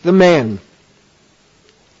is the man?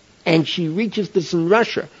 And she reaches this in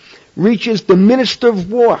Russia, reaches the Minister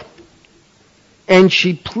of War. And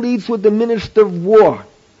she pleads with the Minister of War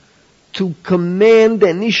to command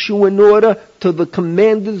and issue an order to the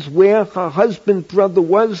commanders where her husband's brother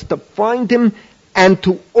was, to find him and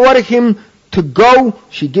to order him to go.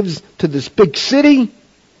 She gives to this big city,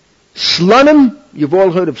 Slonim. You've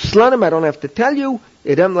all heard of Slonim, I don't have to tell you.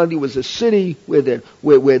 It evidently was a city where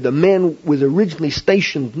the man was originally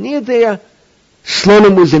stationed near there.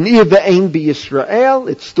 Slonim was an Ir ve'ein b'Yisrael.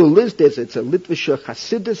 It still is. It's a Litvische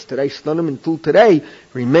Hasidus. Today, Slonim until today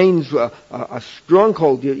remains a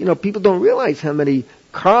stronghold. You know, people don't realize how many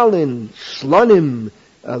Karlin, Slonim,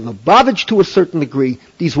 Lubavitch to a certain degree.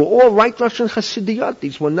 These were all right Russian Hasidiyot.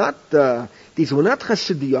 These were not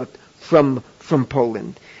Hasidiyot from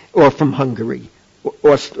Poland or from Hungary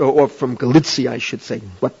or from Galicia, I should say.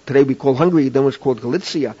 What today we call Hungary, then was called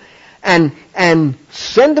Galicia. And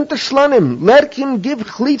send him to Slonim. Let him give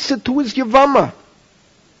chalitza to his Yavama.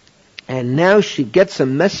 And now she gets a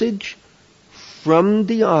message from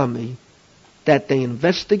the army that they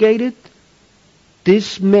investigated.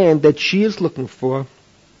 This man that she is looking for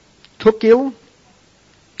took ill,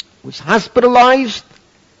 was hospitalized,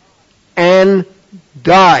 and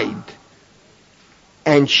died.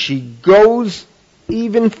 And she goes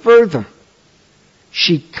even further.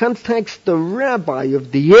 She contacts the rabbi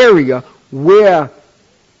of the area where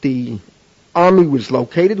the army was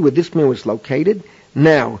located, where this man was located.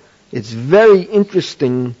 Now, it's very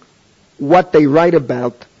interesting what they write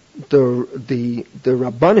about the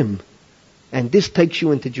Rabbanim, and this takes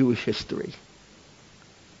you into Jewish history.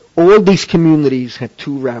 All these communities had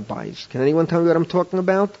 2 rabbis. Can anyone tell me what I'm talking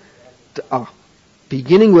about?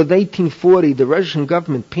 Beginning with 1840, the Russian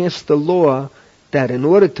government passed the law that in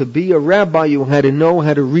order to be a rabbi, you had to know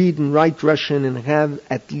how to read and write Russian and have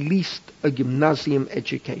at least a gymnasium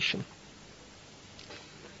education.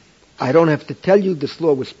 I don't have to tell you this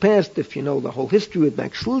law was passed if you know the whole history with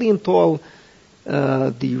Max Lilienthal,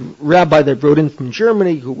 the rabbi that brought in from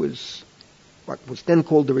Germany, who was what was then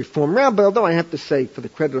called the Reform Rabbi, although I have to say, for the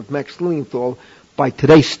credit of Max Lilienthal, by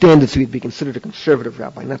today's standards, he'd be considered a conservative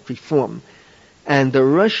rabbi, not Reform. And the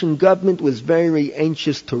Russian government was very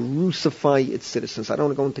anxious to Russify its citizens. I don't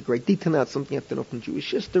want to go into great detail now. It's something you have to know from Jewish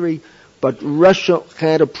history. But Russia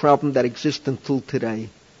had a problem that exists until today.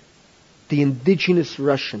 The indigenous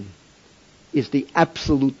Russian is the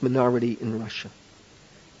absolute minority in Russia.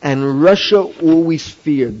 And Russia always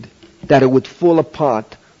feared that it would fall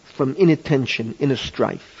apart from inattention in a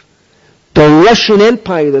strife. The Russian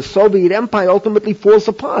Empire, the Soviet Empire, ultimately falls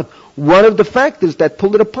apart. One of the factors that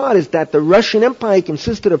pulled it apart is that the Russian Empire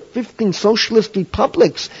consisted of 15 socialist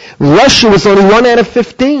republics. Russia was only 1 out of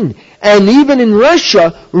 15. And even in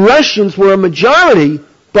Russia, Russians were a majority,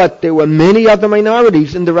 but there were many other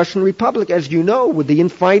minorities in the Russian Republic, as you know, with the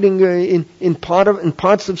infighting in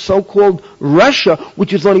parts of so-called Russia,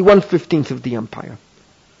 which is only 1/15 of the empire.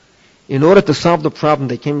 In order to solve the problem,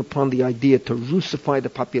 they came upon the idea to Russify the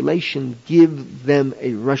population, give them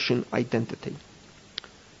a Russian identity.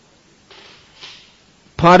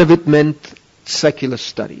 Part of it meant secular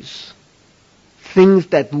studies, things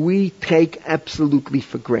that we take absolutely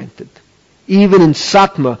for granted. Even in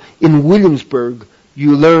Satmar, in Williamsburg,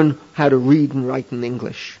 you learn how to read and write in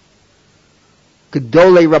English.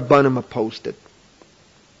 Gedolei Rabbanim opposed it.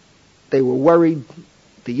 They were worried,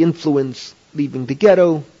 the influence, leaving the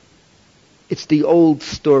ghetto. It's the old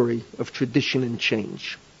story of tradition and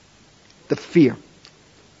change. The fear.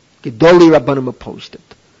 Gedolei Rabbanim opposed it.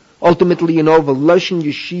 Ultimately, the Loshen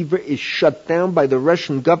Yeshiva is shut down by the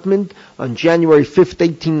Russian government on January 5th,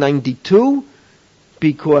 1892,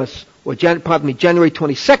 January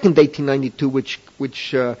 22nd, 1892,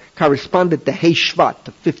 which corresponded to Hey Shvat,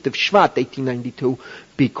 the 5th of Shvat, 1892,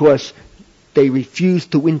 because they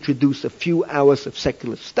refused to introduce a few hours of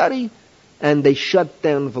secular study, and they shut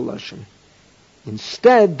down Voloshin.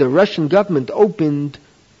 Instead, the Russian government opened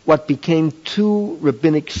what became 2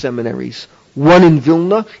 rabbinic seminaries, one in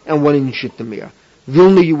Vilna and one in Zhytomyr.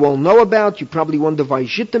 Vilna you all know about. You probably wonder why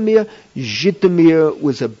Zhytomyr. Zhytomyr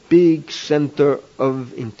was a big center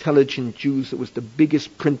of intelligent Jews. It was the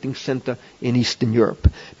biggest printing center in Eastern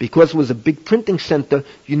Europe. Because it was a big printing center,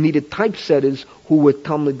 you needed typesetters who were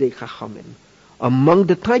Talmidei Chachamim. Among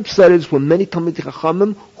the typesetters were many Talmidei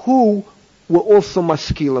Chachamim who were also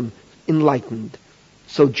maskilim, enlightened.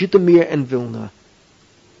 So Zhytomyr and Vilna.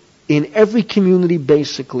 In every community,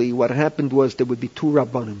 basically, what happened was there would be 2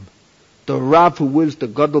 Rabbanim. The Rav who was the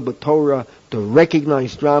Gadol B'Torah, the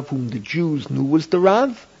recognized Rav whom the Jews knew was the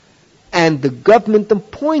Rav, and the government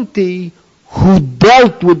appointee who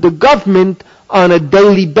dealt with the government on a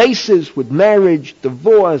daily basis with marriage,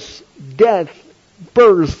 divorce, death,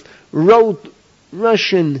 birth, wrote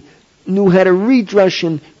Russian, knew how to read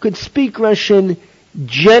Russian, could speak Russian.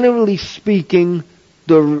 Generally speaking,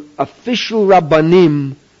 the official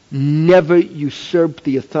Rabbanim never usurped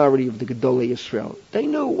the authority of the Gedolei Yisrael. They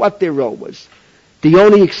knew what their role was. The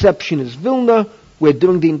only exception is Vilna, where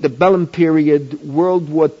during the antebellum period, World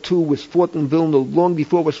War II was fought in Vilna long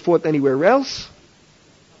before it was fought anywhere else,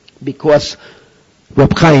 because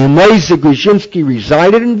Reb Chaim Moshe Grushinsky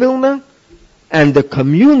resided in Vilna, and the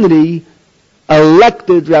community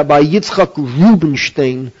elected Rabbi Yitzhak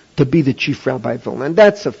Rubinstein to be the chief rabbi of Vilna. And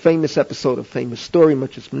that's a famous episode, a famous story,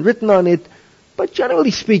 much has been written on it. But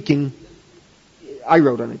generally speaking, I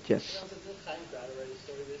wrote on it, yes.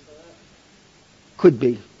 Could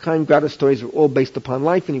be. Chaim Grada's stories are all based upon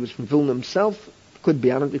life, and he was from Vilna himself. Could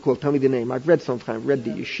be. I don't recall. Tell me the name. I've read some of Chaim. I've read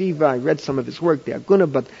the Yeshiva. I read some of his work, the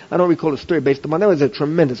Agunah, but I don't recall a story based upon that. It was a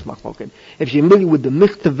tremendous machloket. If you're familiar with the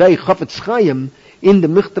Michtavei Chafetz Chaim, in the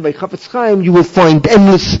Michtavei Chafetz Chaim, you will find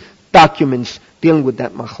endless documents dealing with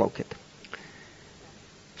that machloket.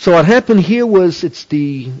 So what happened here was, it's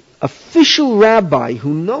the official rabbi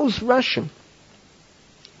who knows Russian,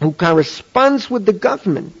 who corresponds with the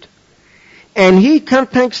government, and he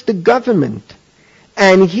contacts the government,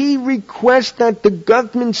 and he requests that the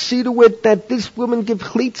government see to it that this woman give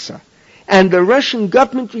chalitza. And the Russian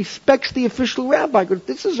government respects the official rabbi, because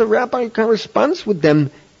this is a rabbi who corresponds with them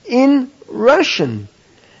in Russian.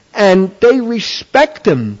 And they respect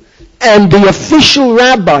him. And the official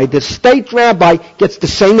rabbi, the state rabbi, gets the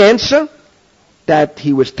same answer, that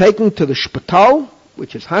he was taken to the shpital,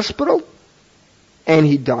 which is hospital, and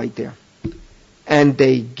he died there. And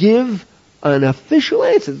they give an official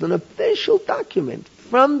answer, an official document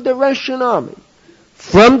from the Russian army,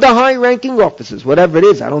 from the high-ranking officers, whatever it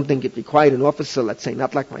is. I don't think it required an officer, let's say,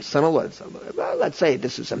 not like my son-in-law. Well, let's say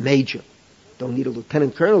this is a major. Don't need a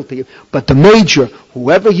lieutenant colonel to give, but the major,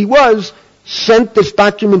 whoever he was, sent this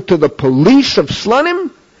document to the police of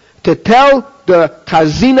Slonim to tell the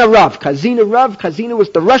Kazina Rav. Kazina was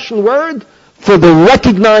the Russian word for the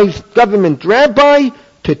recognized government rabbi,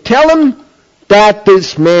 to tell him that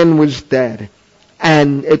this man was dead.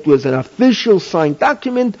 And it was an official signed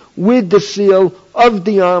document with the seal of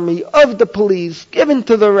the army, of the police, given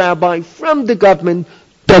to the rabbi from the government.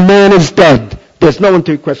 The man is dead. There's no one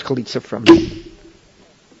to request chalitza from him.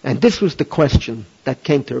 And this was the question that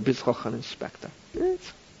came to Rav Yitzhak Elhanan Spector. It's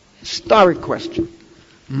a historic question.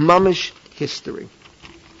 Mamish history.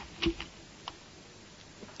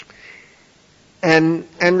 And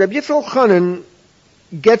Rav Yitzhak Elhanan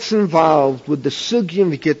gets involved with the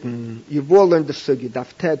sugya Gittin. You've all learned the sugya,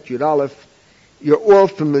 Daf Tet, Yud Aleph. You're all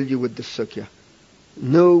familiar with the sugya.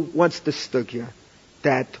 No, what's the sugya?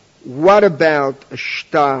 That what about a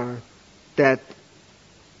shtar that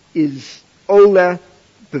is ola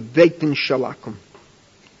beveitin shalakum?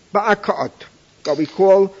 Ba'arka'at. What we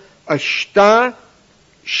call a shtar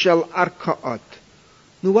shel arka'at.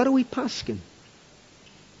 Now what do we paskin?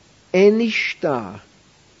 Any shtar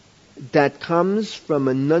that comes from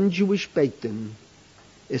a non-Jewish Beit Din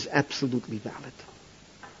is absolutely valid.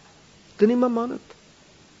 Dinim amanat.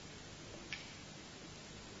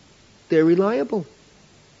 They're reliable.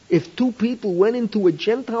 If two people went into a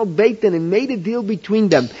Gentile Beit Din and made a deal between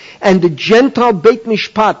them, and the Gentile Beit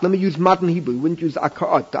Mishpat, let me use modern Hebrew, we wouldn't use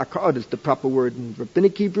Aka'at. Aka'at is the proper word in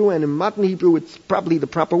Rabbinic Hebrew, and in modern Hebrew it's probably the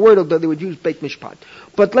proper word, although they would use Beit Mishpat.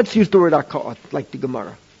 But let's use the word Aka'at, like the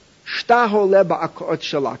Gemara. Shtaho leba Aka'at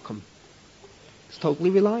shalakum. It's totally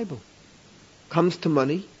reliable. Comes to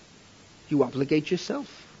money, you obligate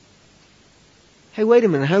yourself. Hey, wait a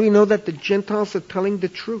minute, how do you know that the Gentiles are telling the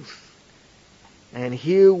truth? And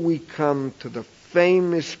here we come to the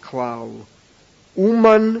famous klal,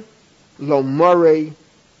 Uman lo morei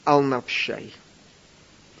al nafshei.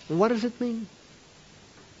 And what does it mean?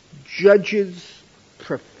 Judges,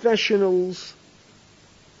 professionals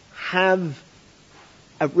have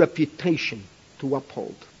a reputation to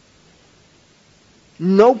uphold.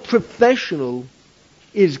 No professional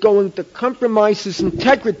is going to compromise his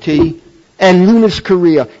integrity and ruin his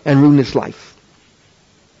career and ruin his life.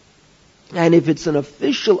 And if it's an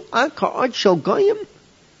official Aka'at Shel Goyim,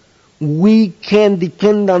 we can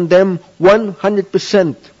depend on them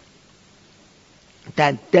 100%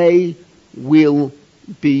 that they will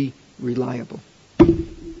be reliable.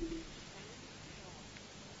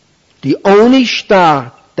 The only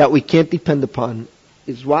shtar that we can't depend upon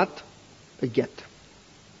is what? A get.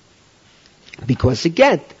 Because a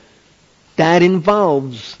get that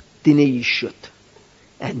involves Dinei Yishut.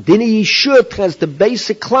 And Dinei Yishut has the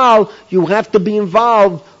basic klal, you have to be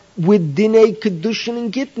involved with Dinei Kedushin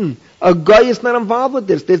and Gittin. A guy is not involved with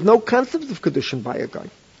this. There's no concept of Kedushin by a guy.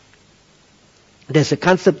 There's a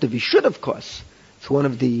concept of Yishut, of course. It's one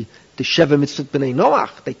of the Sheva Mitzvot B'nai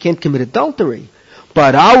Noach. They can't commit adultery.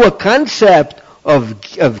 But our concept of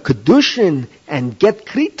Kedushin and get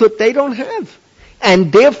Kritut, they don't have.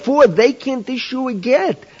 And therefore, they can't issue a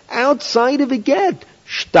get outside of a get.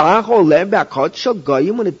 Shtach oleh b'akot shel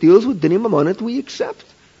goyim, when it deals with dinim mamonot, we accept.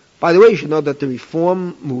 By the way, you should know that the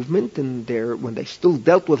Reform movement, when they still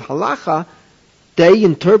dealt with halacha, they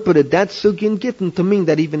interpreted that sugya gittin to mean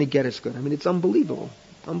that even a get is good. I mean, it's unbelievable.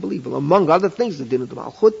 Unbelievable. Among other things, the din of the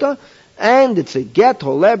malchuta, and it's a get,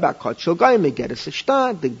 holeh b'akot shel goyim, a get is a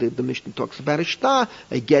shta, the Mishnah talks about a shta,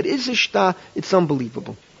 a get is a shta, it's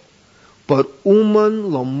unbelievable. But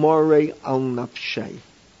uman lo more al nafshay.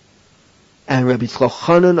 And Rabbi Yitzhak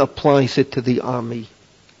Elhanan applies it to the army,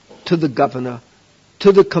 to the governor,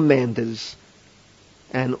 to the commanders,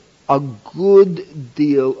 and a good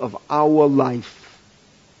deal of our life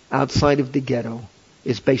outside of the ghetto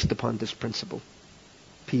is based upon this principle.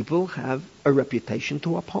 People have a reputation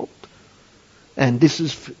to uphold. And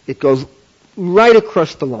it goes right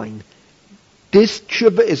across the line. This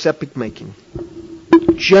teshuvah is epic making.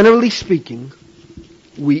 Generally speaking,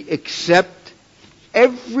 we accept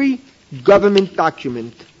every government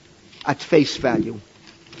document at face value.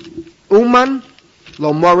 Uman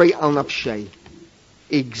lo mori al nafshay.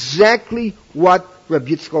 Exactly what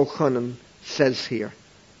Rabbi Yitzhak Elhanan says here.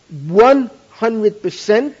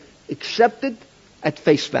 100% accepted at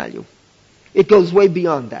face value. It goes way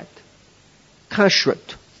beyond that.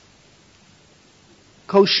 Kashrut,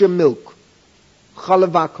 kosher milk,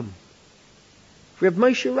 chalavakum. Rav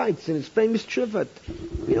Moshe writes in his famous teshuvah,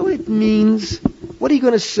 you know what it means? What are you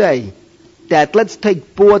going to say? That let's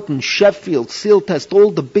take Borton, Sheffield, Sealtest,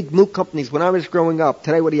 all the big milk companies when I was growing up.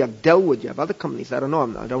 Today, what do you have? Delwood, you have other companies. I don't know.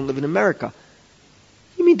 I don't live in America.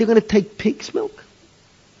 You mean they're going to take pig's milk?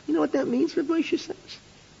 You know what that means, Rav Moshe says?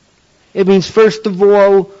 It means, first of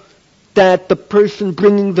all, that the person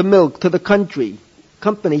bringing the milk to the company,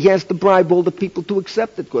 he has to bribe all the people to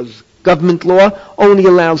accept it, because government law only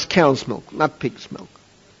allows cow's milk, not pig's milk.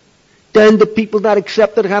 Then the people that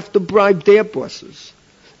accept it have to bribe their bosses.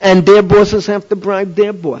 And their bosses have to bribe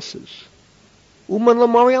their bosses. Uman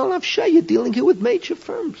lamari al nafshay, you're dealing here with major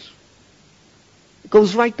firms. It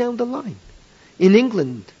goes right down the line. In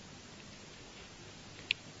England,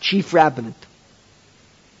 Chief Rabbinate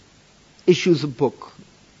issues a book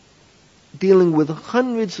dealing with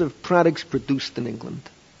hundreds of products produced in England.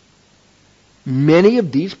 Many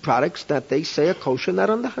of these products that they say are kosher, not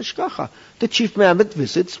under hashgacha. The Chief Rabbinate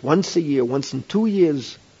visits once a year, once in 2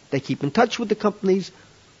 years. They keep in touch with the companies.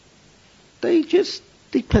 They just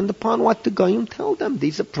depend upon what the Goyim tell them.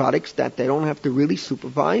 These are products that they don't have to really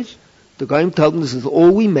supervise. The Goyim tell them this is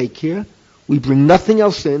all we make here. We bring nothing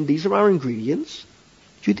else in. These are our ingredients.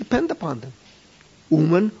 You depend upon them.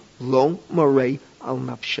 Uman lo marei al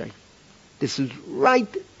nafshay. This is right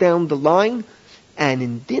down the line. And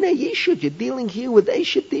in Dinei Yishut, you're dealing here with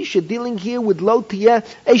Eshet Ish, you're dealing here with Lo Tiyeh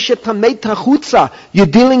Eshet Hamei Tachutza. You're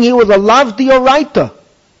dealing here with a Lav Dioraita.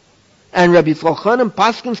 And Rabbi Yitzhak Elhanan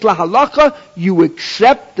Paskins Lahalacha, you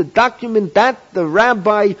accept the document that the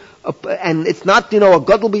rabbi, and it's not, a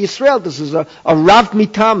Gadol B'Yisrael, this is a Rav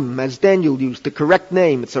Mitam, as Daniel used, the correct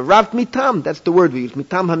name. It's a Rav Mitam, that's the word we use,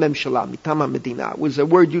 Mitam HaMemshala, Mitam HaMedina. It was a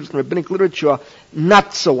word used in rabbinic literature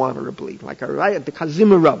not so honorably, like the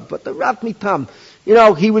Kazimir Rav, but the Rav Mitam,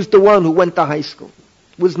 he was the one who went to high school.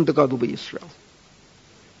 It wasn't the Gadol B'Yisrael.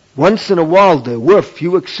 Once in a while, there were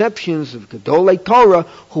few exceptions of Gedolei Torah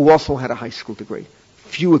who also had a high school degree.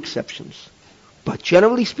 Few exceptions. But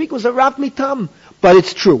generally speaking, it was a Rav Mitam. But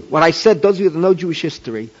it's true. What I said, those of you that know Jewish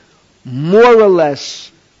history, more or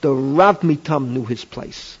less, the Rav Mitam knew his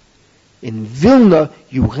place. In Vilna,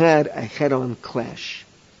 you had a head-on clash.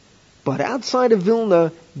 But outside of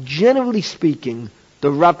Vilna, generally speaking,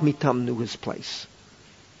 the Rav Mitam knew his place.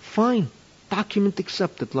 Fine. Document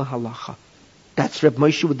accepted. La halacha. That's Rav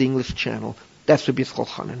Moshe with the English channel. That's Rabbi Yitzhak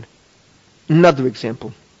Elhanan. Another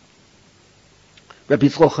example. Rabbi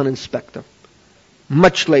Yitzhak Elhanan Spector.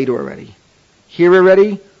 Much later already. Here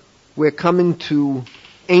already, we're coming to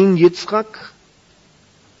Ein Yitzchak,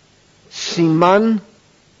 Siman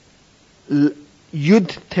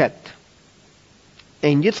Yud Tet.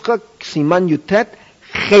 Ein Yitzchak, Siman Yud Tet,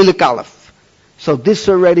 Chelik Aleph. So this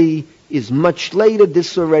already is much later.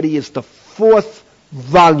 This already is the 4th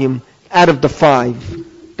volume out of the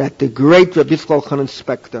 5 that the great Rabbi Yitzhak Elhanan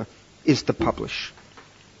Spector is to publish.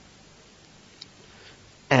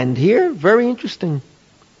 And here, very interesting.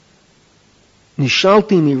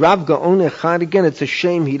 Nishalti mi Rav Gaon echad. Again, it's a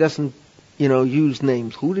shame he doesn't, use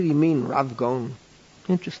names. Who did he mean, Rav Gaon?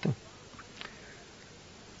 Interesting.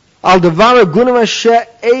 Al davar Agunah asher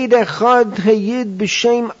eid echad hayid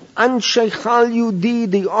b'shem Anshe Chal Yudi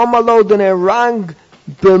the Omalo den Erang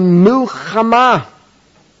b'milchama.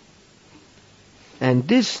 And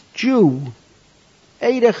this Jew,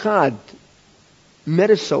 Eid Echad,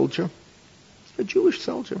 met a soldier, a Jewish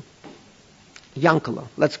soldier, Yankala.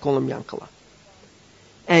 Let's call him Yankala.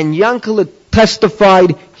 And Yankala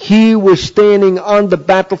testified he was standing on the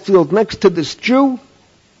battlefield next to this Jew,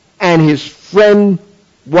 and his friend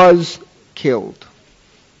was killed.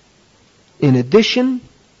 In addition,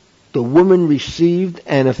 the woman received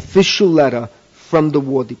an official letter from the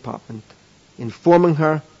War Department informing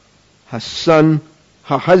her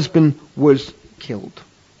her husband was killed.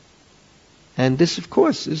 And this, of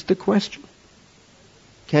course, is the question.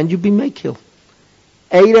 Can you be mekil?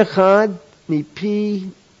 Eid echad mipi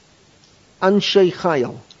anshei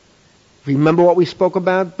chayil. Remember what we spoke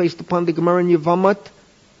about based upon the Gemara in Yevamot?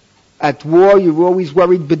 At war, you're always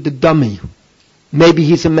worried with the dummy. Maybe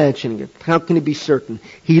he's imagining it. How can he be certain?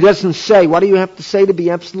 He doesn't say. What do you have to say to be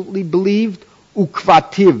absolutely believed?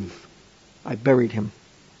 Ukvativ. I buried him.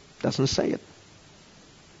 Doesn't say it.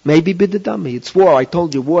 Maybe bidadami. It's war. I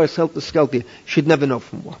told you, war is helter-skelter. Should never know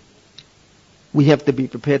from war. We have to be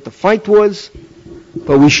prepared to fight wars,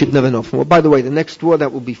 but we should never know from war. By the way, the next war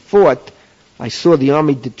that will be fought, I saw the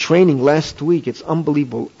Army did training last week. It's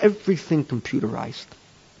unbelievable. Everything computerized.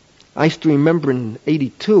 I used to remember in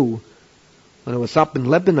 82, when I was up in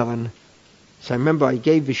Lebanon, so I remember I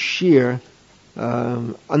gave a shiur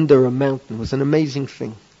under a mountain. It was an amazing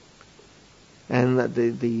thing. And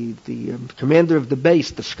the commander of the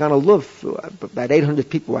base, the Sgan Aluf, about 800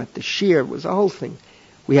 people were at the shiur. It was a whole thing.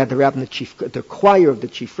 We had the choir of the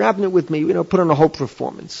chief rabbinate with me, put on a whole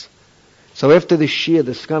performance. So after the shiur,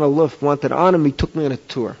 the Sgan Aluf wanted to honor me, took me on a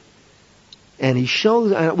tour. And he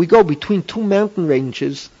shows, we go between two mountain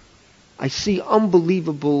ranges. I see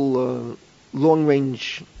unbelievable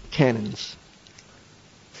long-range cannons.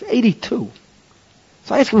 It's 82.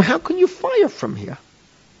 So I asked him, how can you fire from here?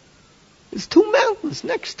 There's two mountains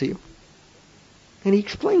next to you. And he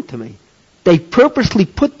explained to me. They purposely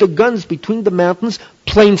put the guns between the mountains.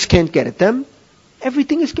 Planes can't get at them.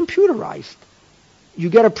 Everything is computerized. You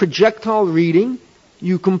get a projectile reading.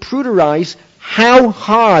 You computerize how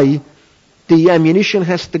high the ammunition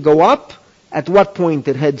has to go up, at what point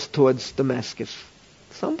it heads towards Damascus.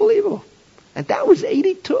 It's unbelievable. And that was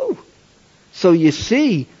 82. So you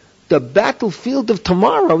see, the battlefield of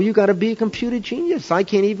tomorrow, you got to be a computer genius. I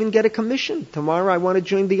can't even get a commission. Tomorrow I want to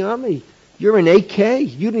join the Army. You're an AK.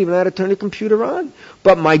 You don't even know how to turn a computer on.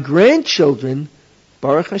 But my grandchildren,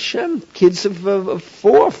 Baruch Hashem, kids of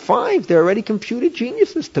 4 or 5, they're already computer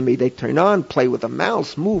geniuses to me. They turn on, play with a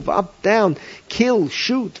mouse, move up, down, kill,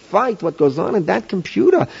 shoot, fight, what goes on in that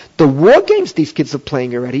computer. The war games these kids are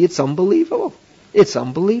playing already, it's unbelievable. It's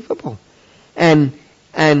unbelievable. And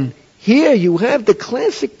here you have the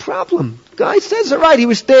classic problem. Guy says, all right, he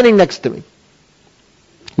was standing next to me.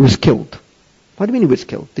 He was killed. What do you mean he was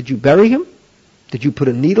killed? Did you bury him? Did you put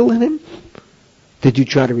a needle in him? Did you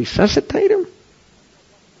try to resuscitate him?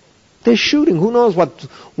 They're shooting. Who knows what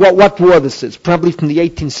war this is? Probably from the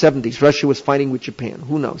 1870s. Russia was fighting with Japan.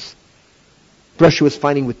 Who knows? Russia was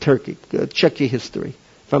fighting with Turkey. Check your history,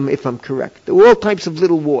 if I'm correct. There were all types of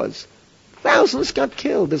little wars. Thousands got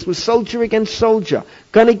killed. This was soldier against soldier,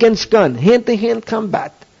 gun against gun, hand-to-hand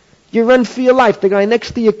combat. You run for your life. The guy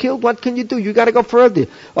next to you killed. What can you do? You got to go further.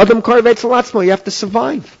 Adam Korvetz Alatzmo. You have to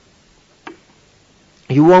survive.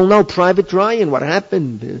 You all know Private Ryan. What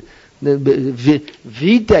happened? The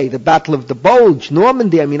V-Day, the Battle of the Bulge,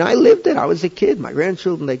 Normandy. I mean, I lived it. I was a kid. My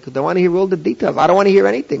grandchildren, they want to hear all the details. I don't want to hear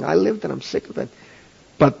anything. I lived it. I'm sick of it.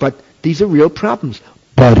 But these are real problems.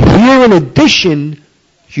 But here, in addition,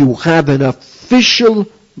 you have an official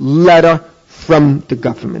letter from the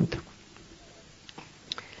government.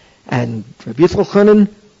 And Rav Yitzhak Elhanan,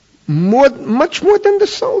 much more than the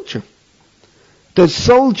soldier. The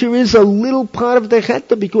soldier is a little part of the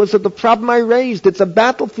cheta because of the problem I raised. It's a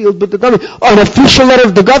battlefield, but an official letter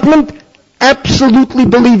of the government, absolutely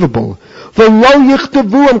believable.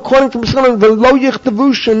 I'm quoting from Solomon, V'lo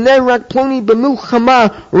yichtavu sheneh rak ploni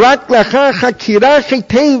b'milchama rak lachar chakira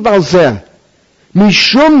chetev al zeh.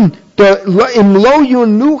 Mishum im lo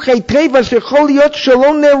yunu chetev shechol yot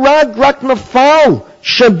shelo nerag rak nafal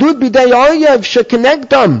shadud b'dei oyev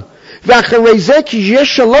shekenegdam. ואחרי זה כי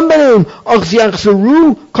יש שלום ביניהם, אך זה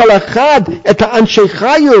יחזרו כל אחד את האנשי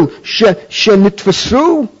חיל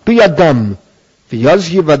שנתפסו בידם.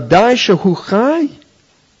 ואז יוודא שהוא חי.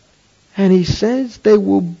 And he says they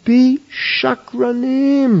will be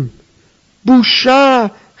shakranim,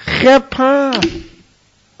 busha, chepa,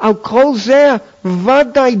 al kol zeh,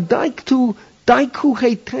 vadai daiku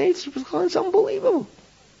heiteis. It's unbelievable.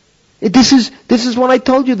 This is what I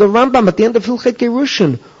told you, the Rambam at the end of Hilchet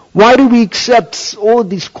Gerushin. Why do we accept all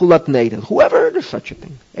these kulat neidah? Whoever heard of such a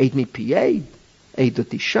thing? Eid mi piyei, eid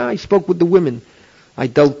tisha. I spoke with the women. I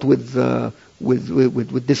dealt with the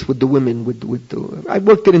women. I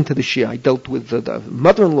worked it into the Shia. I dealt with the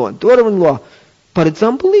mother-in-law and daughter-in-law. But it's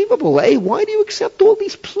unbelievable. Hey, why do you accept all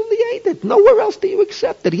these psuli? Nowhere else do you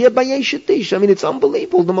accept it. Here by Yeshatish. I mean, it's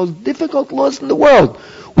unbelievable. The most difficult laws in the world.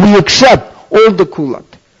 We accept all the kulat.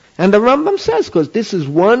 And the Rambam says, because this is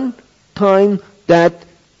one time that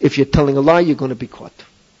if you're telling a lie, you're going to be caught.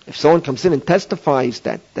 If someone comes in and testifies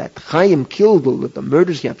that Chaim killed, or the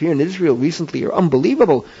murders you have here in Israel recently are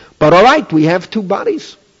unbelievable, but all right, we have two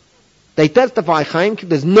bodies. They testify Chaim killed.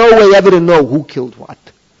 There's no way ever to know who killed what.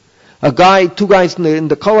 Two guys in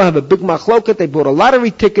the Kolah have a big machloket. They bought a lottery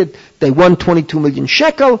ticket. They won 22 million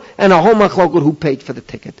shekel, and a whole machloket who paid for the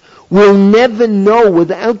ticket. We'll never know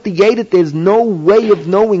without the Yedit. There's no way of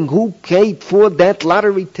knowing who paid for that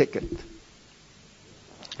lottery ticket.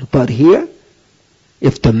 But here,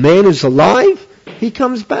 if the man is alive, he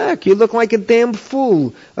comes back. You look like a damn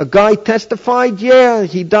fool. A guy testified, yeah,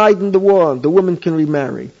 he died in the war. The woman can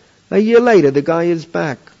remarry. A year later, the guy is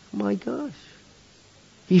back. My gosh.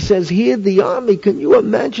 He says here, the army, can you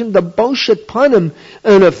imagine the Boshet Panim,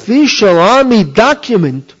 an official army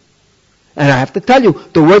document? And I have to tell you,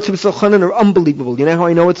 the words of Elhanan are unbelievable. You know how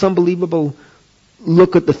I know it's unbelievable?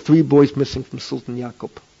 Look at the 3 boys missing from Sultan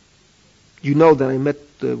Yaqub. You know that I met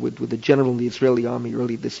with a general in the Israeli army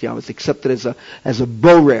early this year. I was accepted as a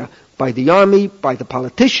borer by the army, by the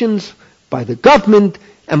politicians, by the government,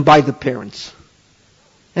 and by the parents.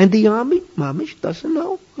 And the army, mamish, doesn't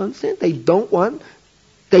know. Understand? They don't want.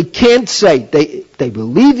 They can't say. They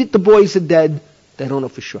believe that the boys are dead. They don't know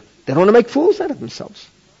for sure. They don't want to make fools out of themselves.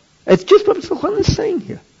 It's just what Elhanan is saying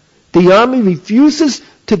here. The army refuses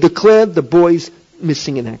to declare the boys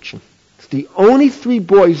missing in action. It's the only 4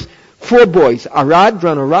 boys, Arad,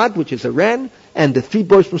 Ran Arad, which is Iran, and the 3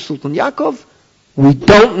 boys from Sultan Yaakov. We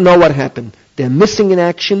don't know what happened. They're missing in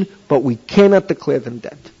action, but we cannot declare them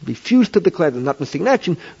dead. Refuse to declare them not missing in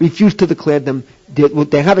action. Refuse to declare them dead.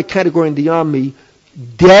 They have a category in the army,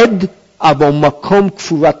 dead avo makom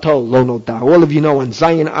kfurato lo noda. All of you know on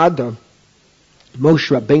Zion Adar, Moshe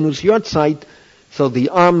Rabbeinu's yahrzeit, so the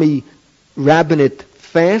army rabbinate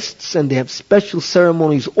fasts, and they have special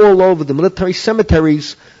ceremonies all over the military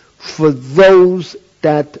cemeteries for those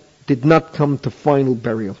that did not come to final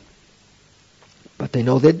burial. But they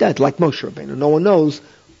know they're dead, like Moshe Rabbeinu. No one knows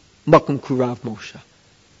Makom Kurav Moshe.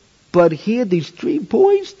 But here, these 3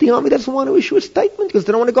 boys, the army doesn't want to issue a statement because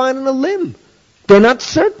they don't want to go out on a limb. They're not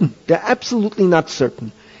certain. They're absolutely not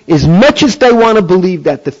certain. As much as they want to believe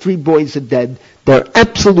that the 3 boys are dead, they're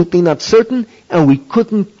absolutely not certain, and we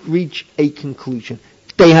couldn't reach a conclusion.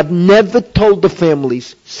 They have never told the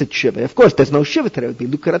families, sit shiva. Of course, there's no shiva today. It would be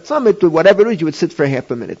Lukarat Summit, or whatever it is, you would sit for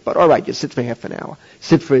half a minute. But all right, you sit for half an hour.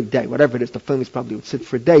 Sit for a day. Whatever it is, the families probably would sit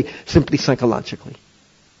for a day, simply psychologically.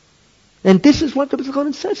 And this is what the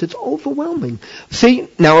Elhanan says. It's overwhelming. See,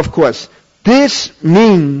 now of course, this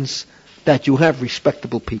means that you have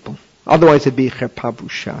respectable people. Otherwise it'd be cherpa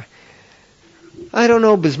busha. I don't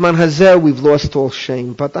know, Bisman Hazer, we've lost all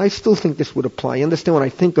shame, but I still think this would apply. You understand, when I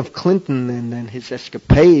think of Clinton and his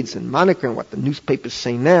escapades and Monica and what the newspapers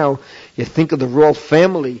say now, you think of the royal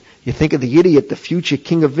family, you think of the idiot, the future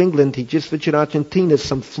king of England. He just visited Argentina,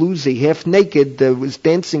 some floozy, half naked, was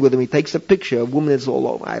dancing with him. He takes a picture, a woman is all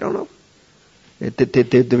over. I don't know.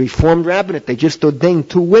 The Reformed rabbinate, they just ordained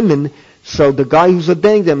 2 women, so the guy who's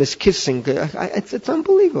ordaining them is kissing. It's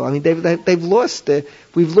unbelievable. I mean, they've lost.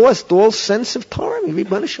 We've lost all sense of Torah. I'm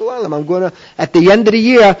going to, at the end of the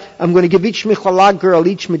year, I'm going to give each Michalah girl,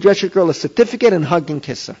 each Midrashic girl, a certificate and hug and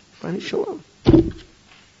kiss her.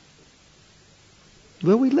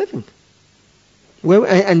 Where are we living?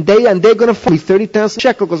 And they're going to find me 30,000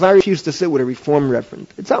 shekel because I refuse to sit with a Reform reverend.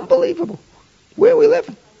 It's unbelievable. Where are we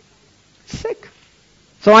living? Sick.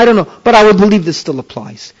 So I don't know, but I would believe this still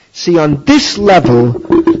applies. See, on this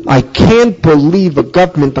level, I can't believe a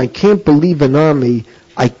government, I can't believe an army,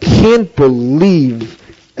 I can't believe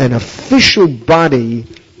an official body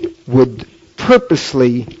would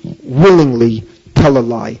purposely, willingly tell a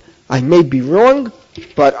lie. I may be wrong,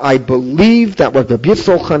 but I believe that what Rav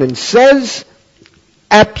Yitzhak Elhanan says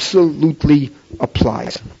absolutely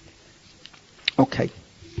applies. Okay.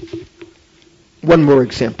 One more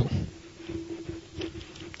example.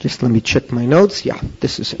 Just let me check my notes. Yeah,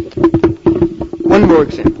 this is it. One more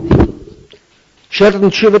example. Shetet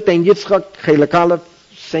and Shivat and Yitzchak, Chelek Aleph,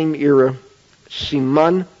 same era,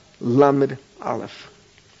 Siman Lamed Aleph.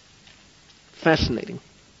 Fascinating.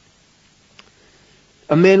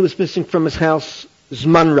 A man was missing from his house,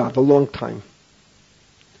 Zman Rav, a long time.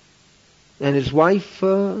 And his wife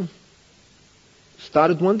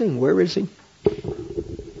started wondering, where is he?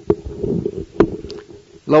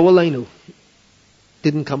 Lo Aleinu,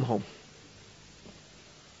 didn't come home.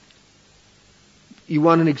 You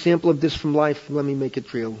want an example of this from life? Let me make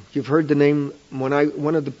it real. You've heard the name, when I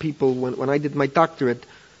did my doctorate,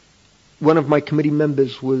 one of my committee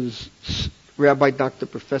members was Rabbi Dr.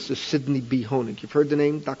 Professor Sidney B. Honig. You've heard the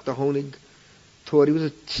name? Dr. Honig taught, he was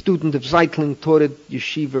a student of Zeitling, taught at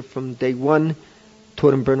yeshiva from day one,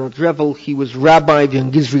 taught in Bernard Revel. He was rabbi of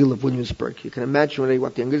Young Israel of Williamsburg. You can imagine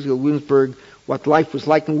what the Young Israel of Williamsburg, what life was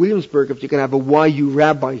like in Williamsburg if you can have a YU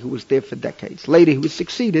rabbi who was there for decades. Later he was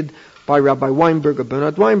succeeded by Rabbi Weinberger,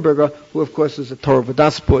 Bernard Weinberger, who of course is a Torah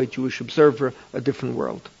Vodas boy, Jewish observer, a different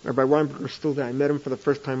world. Rabbi Weinberger is still there. I met him for the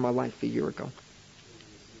first time in my life a year ago.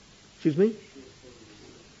 Excuse me?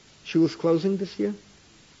 Shul is closing this year?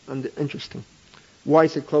 Interesting. Why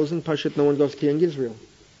is it closing? Pashut, no one goes to Young Israel.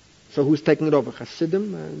 So who's taking it over?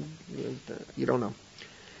 Hasidim? You don't know.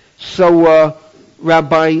 So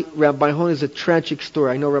Rabbi Honig is a tragic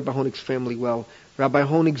story. I know Rabbi Honig's family well. Rabbi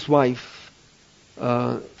Honig's wife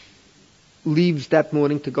leaves that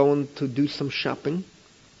morning to go on to do some shopping,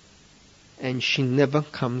 and she never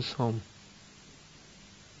comes home.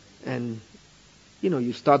 And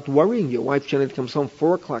you start worrying. Your wife Janet comes home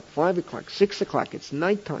 4 o'clock, 5 o'clock, 6 o'clock. It's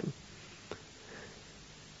nighttime.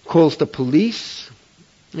 Calls the police.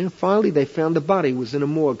 And finally they found the body. It was in a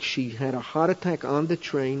morgue. She had a heart attack on the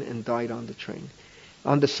train and died on the train.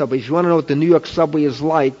 On the subway. If you want to know what the New York subway is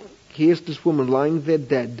like, here's this woman lying there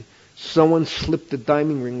dead. Someone slipped the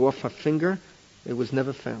diamond ring off her finger. It was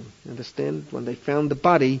never found. Understand? When they found the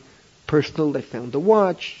body, personal, they found the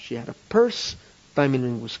watch. She had a purse. Diamond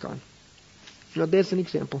ring was gone. There's an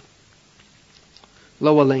example.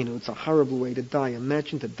 Lo Aleinu. It's a horrible way to die.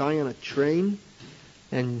 Imagine to die on a train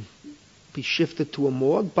and be shifted to a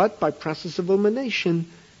morgue. But by process of elimination,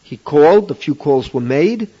 he called. A few calls were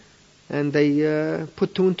made. And they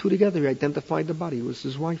put 2 and 2 together. He identified the body. It was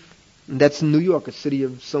his wife. And that's in New York, a city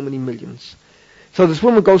of so many millions. So this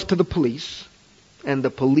woman goes to the police, and the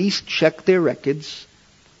police check their records,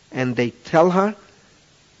 and they tell her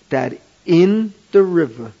that in the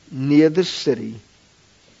river near the city,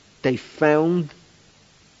 they found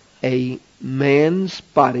a man's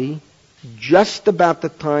body just about the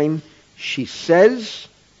time she says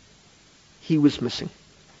he was missing.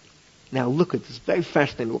 Now look at this, very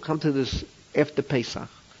fascinating. We'll come to this after Pesach.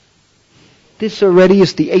 This already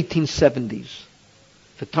is the 1870s.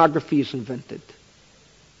 Photography is invented.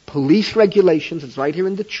 Police regulations, it's right here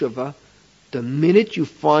in the teshuvah. The minute you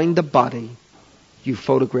find the body, you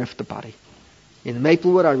photograph the body. In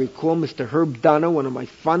Maplewood, I recall Mr. Herb Donner, one of my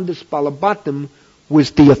fondest balabatim,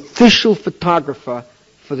 was the official photographer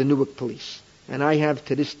for the Newark Police. And I have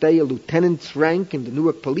to this day a lieutenant's rank in the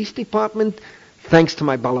Newark Police Department, thanks to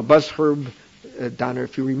my balabas Herb Donner.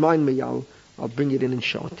 If you remind me, I'll bring it in and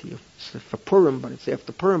show it to you. It's for Purim, but it's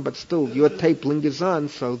after Purim, but still, your tape lingers on,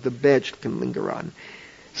 so the badge can linger on.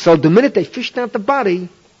 So the minute they fished out the body,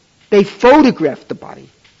 they photographed the body.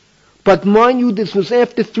 But mind you, this was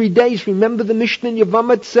after 3 days. Remember the Mishnah in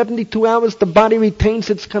Yevamot, 72 hours, the body retains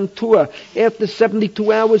its contour. After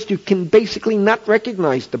 72 hours, you can basically not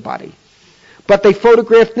recognize the body. But they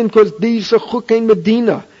photographed him because these are Chukei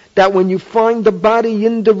Medina, that when you find the body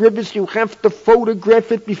in the rivers, you have to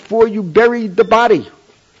photograph it before you bury the body.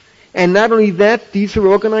 And not only that, these are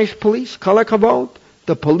organized police. Kol hakavod.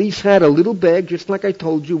 The police had a little bag, just like I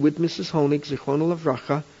told you, with Mrs. Honig, Zichrono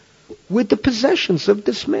Livracha, with the possessions of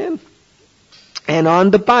this man. And on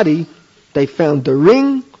the body, they found a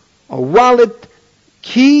ring, a wallet,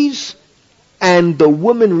 keys, and the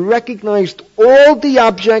woman recognized all the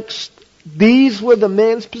objects. These were the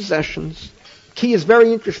man's possessions. Key is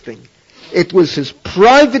very interesting. It was his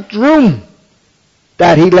private room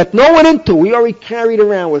that he let no one into. He already carried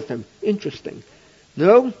around with him. Interesting.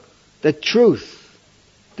 No? The truth.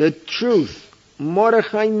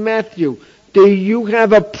 Mordechai Matthew, do you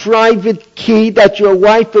have a private key that your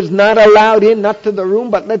wife is not allowed in, not to the room,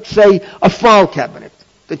 but let's say a file cabinet?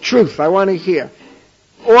 The truth, I want to hear.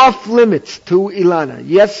 Off limits to Ilana.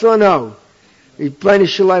 Yes or no?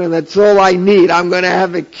 That's all I need. I'm going to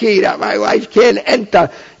have a key that my wife can't enter.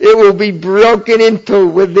 It will be broken into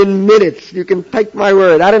within minutes. You can take my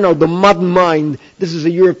word. I don't know, the modern mind, this is a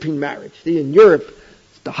European marriage. See, in Europe,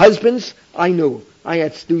 The husbands, I knew. I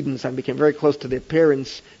had students. I became very close to their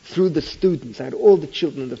parents through the students. I had all the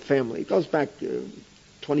children in the family. It goes back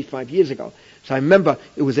 25 years ago. So I remember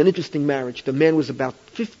it was an interesting marriage. The man was about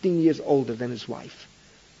 15 years older than his wife.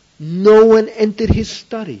 No one entered his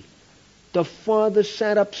study. The father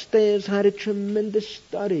sat upstairs, had a tremendous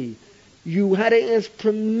study. You had to ask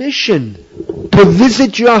permission to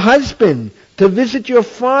visit your husband, to visit your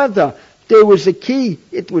father. There was a key.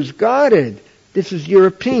 It was guarded. This is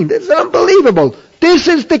European. This is unbelievable. This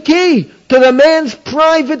is the key to the man's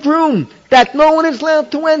private room that no one is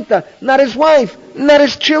allowed to enter. Not his wife, not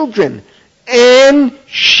his children. And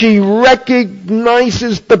she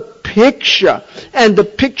recognizes the picture. And the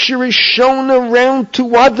picture is shown around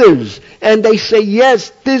to others. And they say,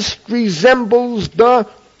 yes, this resembles the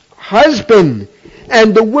husband.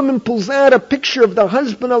 And the woman pulls out a picture of the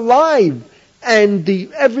husband alive. And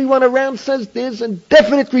everyone around says there's a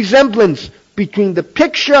definite resemblance between the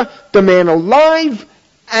picture, the man alive,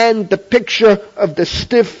 and the picture of the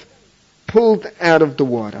stiff pulled out of the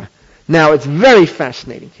water. Now, it's very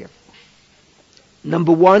fascinating here.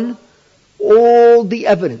 Number one, all the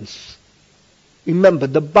evidence. Remember,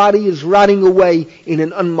 the body is rotting away in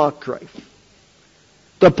an unmarked grave.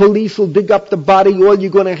 The police will dig up the body. All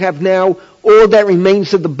you're going to have now, all that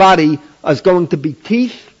remains of the body is going to be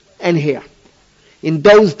teeth and hair. In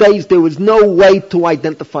those days, there was no way to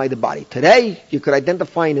identify the body. Today, you could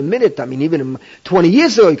identify in a minute. I mean, even 20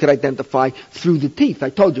 years ago, you could identify through the teeth.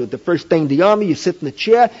 I told you, the first day in the army, you sit in a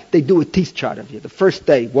chair, they do a teeth chart of you. The first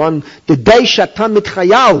day, the day Shatan mit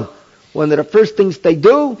Chayal, one of the first things they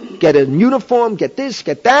do, get a uniform, get this,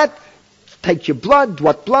 get that, take your blood,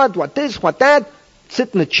 what this, what that,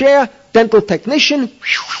 sit in a chair, dental technician,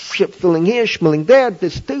 filling here, schmilling there,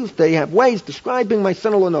 this tooth, they have ways describing. My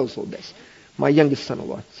son-in-law knows all this. My youngest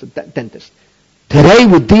son-in-law, it's a dentist. Today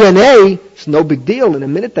with DNA, it's no big deal. In a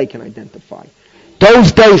minute they can identify.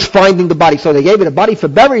 Those days finding the body, so they gave it a body for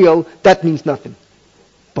burial, that means nothing.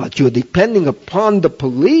 But you're depending upon the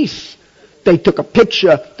police. They took a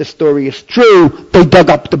picture, the story is true, they dug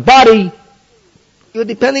up the body. You're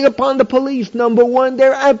depending upon the police. Number one,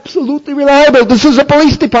 they're absolutely reliable. This is a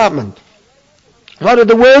police department. What are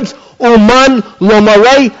the words? Uman lo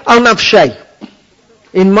marei al nafshei.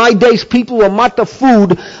 In my days, people were mata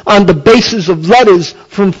food on the basis of letters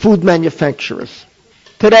from food manufacturers.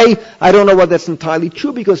 Today, I don't know whether that's entirely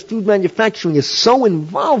true because food manufacturing is so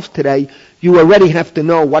involved today, you already have to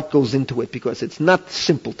know what goes into it because it's not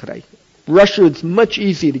simple today. Russia, it's much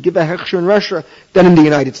easier to give a hechsher in Russia than in the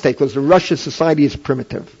United States because the Russian society is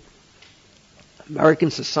primitive.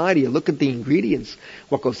 American society, you look at the ingredients,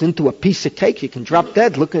 what goes into a piece of cake, you can drop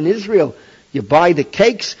dead. Look in Israel. You buy the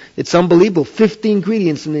cakes, it's unbelievable. 50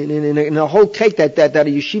 ingredients in a whole cake that a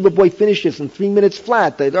yeshiva boy finishes in 3 minutes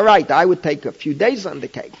flat. All right, I would take a few days on the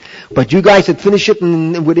cake. But you guys would finish it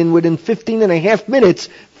within 15 and a half minutes,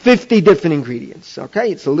 50 different ingredients.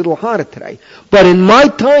 Okay, it's a little harder today. But in my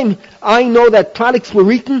time, I know that products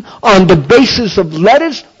were eaten on the basis of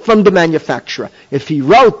letters from the manufacturer. If he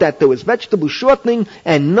wrote that there was vegetable shortening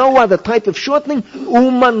and no other type of shortening,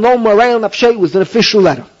 Uman lo marei al nafshei was an official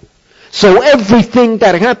letter. So everything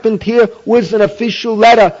that happened here was an official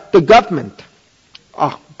letter, the government.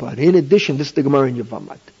 But in addition, this is the Gemara in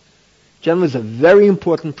Yevamot. Gentlemen, is a very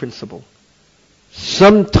important principle.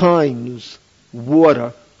 Sometimes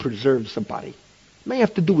water preserves the body. It may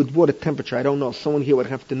have to do with water temperature. I don't know. Someone here would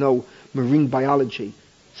have to know marine biology.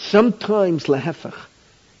 Sometimes lehefech,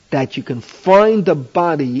 that you can find the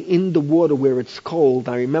body in the water where it's cold.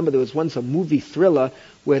 I remember there was once a movie thriller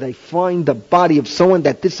where they find the body of someone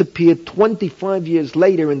that disappeared 25 years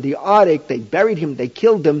later in the Arctic. They buried him, they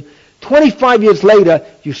killed him. 25 years later,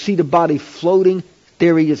 you see the body floating.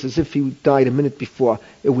 There he is, as if he died a minute before.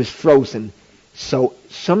 It was frozen. So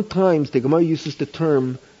sometimes the Gemara uses the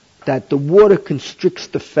term that the water constricts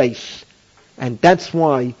the face. And that's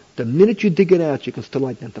why the minute you dig it out, you can still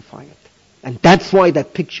identify it. And that's why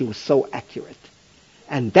that picture was so accurate.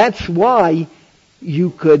 And that's why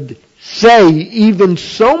you could say, even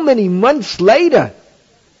so many months later,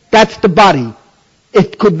 that's the body.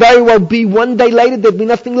 It could very well be one day later, there'd be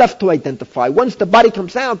nothing left to identify. Once the body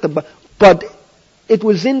comes out, but it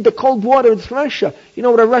was in the cold water, it's Russia. You know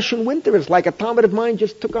what a Russian winter is like? A talmid of mine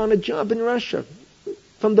just took on a job in Russia.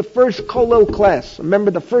 From the first Kollel class. Remember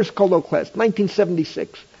the first Kollel class,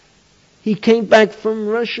 1976. He came back from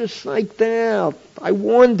Russia psyched out. I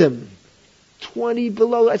warned him. 20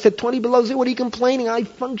 below. I said, 20 below zero? What are you complaining? I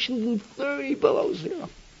functioned in 30 below zero.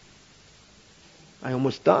 I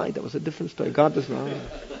almost died. That was a different story. God was not.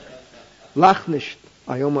 Lach nicht.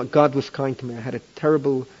 God was kind to me. I had a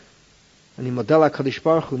terrible And in Model HaKadosh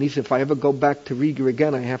Baruch Hu, if I ever go back to Riga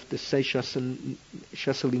again, I have to say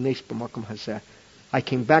Shasali Nes B'Makom Hazeh. I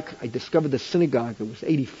came back, I discovered the synagogue. It was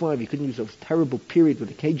 85. You couldn't use it. It was a terrible period with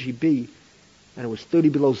the KGB. And it was 30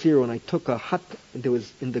 below zero. And I took a hot, there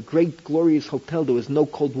was, in the great glorious hotel, there was no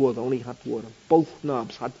cold water, only hot water. Both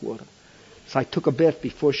knobs, hot water. So I took a bath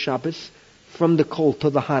before Shabbos. From the cold to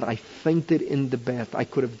the hot, I fainted in the bath. I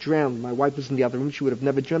could have drowned. My wife was in the other room. She would have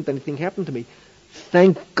never dreamt anything happened to me.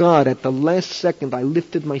 Thank God, at the last second, I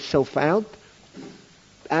lifted myself out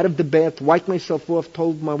of the bath, wiped myself off,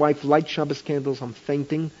 told my wife, light Shabbos candles, I'm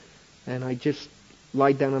fainting. And I just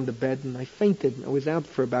lied down on the bed and I fainted. I was out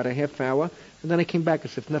for about a half hour. And then I came back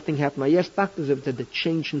as if nothing happened. I asked doctors if there was a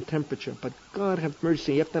change in temperature. But God have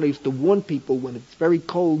mercy. After that, I used to warn people when it's very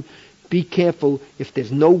cold, be careful. If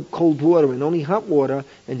there's no cold water and only hot water,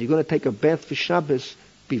 and you're going to take a bath for Shabbos,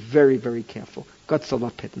 be very, very careful. God's a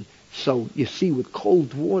lot hidden. So, you see, with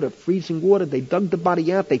cold water, freezing water, they dug the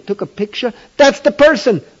body out, they took a picture. That's the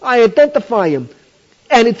person! I identify him.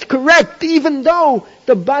 And it's correct, even though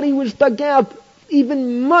the body was dug out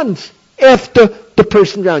even months after the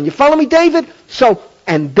person drowned. You follow me, David? So,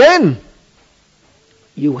 and then,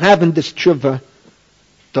 you have in this teshuvah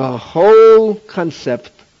the whole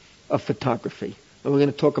concept of photography. And we're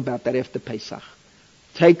going to talk about that after Pesach.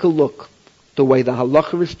 Take a look, the way the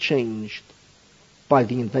halacha is changed by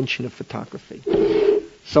the invention of photography.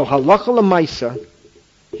 So halacha l'maisa,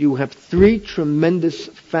 you have three tremendous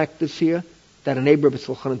factors here that enable Rav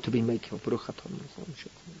Yitzhak Elhanan to be making.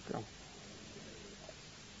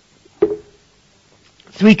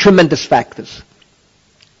 Three tremendous factors.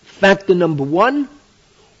 Factor number one,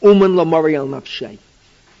 uman lamari al nafshay.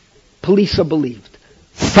 Police are believed.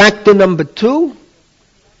 Factor number two,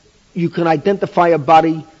 you can identify a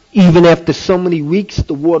body even after so many weeks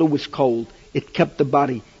the water was cold. It kept the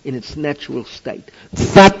body in its natural state.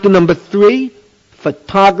 Factor number three,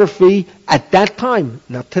 photography at that time,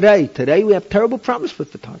 not today. Today we have terrible problems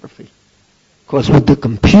with photography. Because with the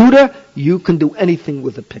computer, you can do anything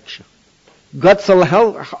with a picture. God's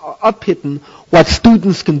up-hitting what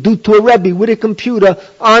students can do to a Rebbe with a computer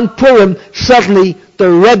on Purim. Suddenly,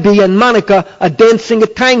 the Rebbe and Monica are dancing a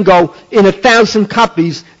tango in 1,000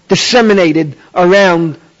 copies disseminated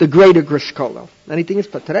around the greater Grishkolo. Anything is,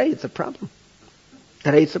 but today it's a problem.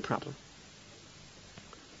 Today it's a problem.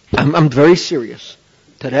 I'm very serious.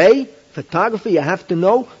 Today, photography, you have to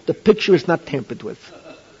know the picture is not tampered with.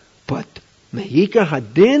 But Me'ika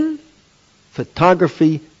Hadin,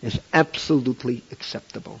 photography is absolutely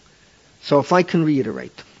acceptable. So if I can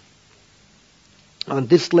reiterate, on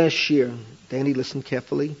this last year, Danny, listen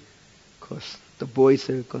carefully, because the boys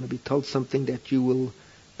are going to be told something that you will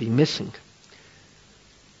be missing.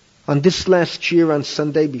 On this last year, on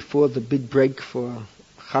Sunday, before the big break for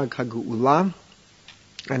Chag HaGeula,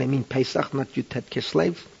 and I mean Pesach, not Yutet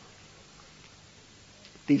Kislev,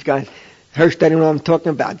 these guys, Hirsch, they don't know what I'm talking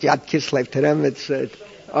about. Yad Kislev, to them it's,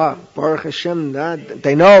 Baruch Hashem,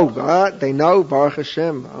 they know, Baruch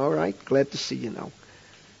Hashem. All right, glad to see you know.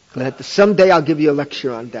 Someday I'll give you a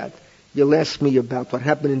lecture on that. You'll ask me about what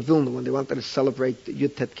happened in Vilna when they wanted to celebrate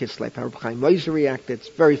Yutet Kislev. How Reb Chaim Moser reacted, it's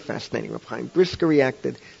very fascinating. Reb Chaim Brisker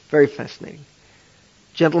reacted, very fascinating.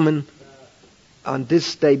 Gentlemen, on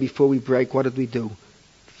this day before we break, what did we do?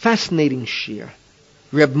 Fascinating shir.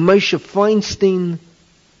 Rav Moshe Feinstein,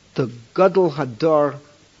 the Gadol Hadar,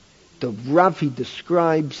 the Rav he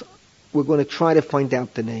describes, we're going to try to find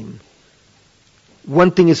out the name.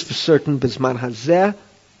 One thing is for certain, Bizman Hazeh,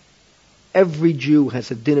 every Jew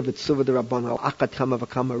has a din of a teshuvah d'Rabbanan, al-akat kama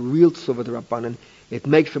v'kama, a real teshuvah d'Rabbanan. It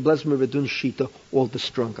makes Reb Lezmer Radun Shita all the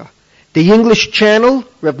stronger. The English channel,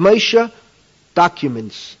 Rav Moshe,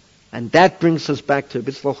 documents. And that brings us back to Rav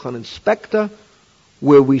Yitzhak Elhanan Spector,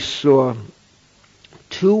 where we saw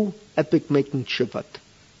two epic-making teshuvot.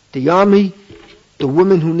 The army, the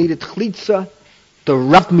woman who needed chalitza, the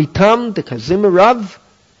Rav Mitam, the Kazimir Rav,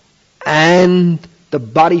 and the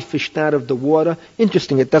body fished out of the water.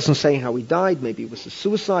 Interesting, it doesn't say how he died. Maybe it was a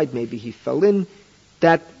suicide, maybe he fell in.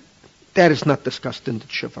 That is not discussed in the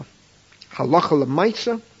teshuvah. Halacha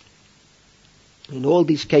l'maisa. In all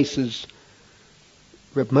these cases,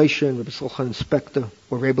 Rav Moshe and Rav Yitzhak Elhanan Spector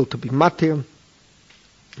were able to be matir.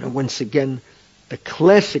 And once again, the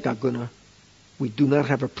classic Agunah, we do not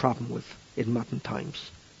have a problem with in modern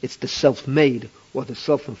times. It's the self-made or the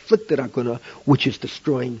self-inflicted Agunah which is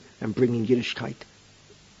destroying and bringing Yiddishkeit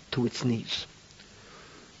to its knees.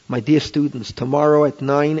 My dear students, tomorrow at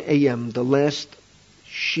 9 a.m., the last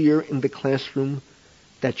shir in the classroom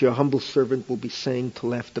that your humble servant will be saying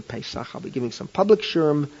till after Pesach. I'll be giving some public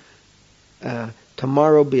shurim.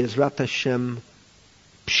 Tomorrow, Be'ezrat Hashem,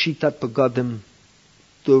 Pshitat Begadim,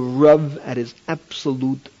 the Rav at his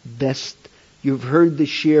absolute best. You've heard this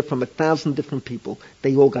share from 1,000 different people.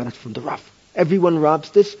 They all got it from the Rav. Everyone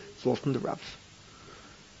robs this. It's all from the Rav.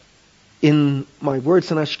 In my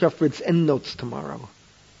words on Hashkafa, it's endnotes tomorrow.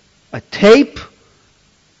 A tape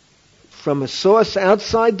from a source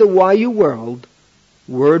outside the YU world,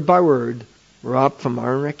 word by word, robbed from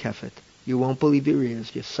Aaron Rekefet. You won't believe your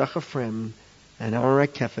ears. Yisach Ephraim and Aaron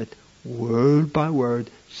Rekefet, word by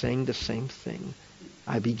word, saying the same thing.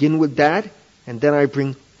 I begin with that, and then I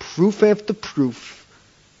bring proof after proof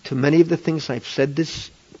to many of the things I've said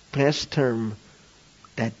this past term.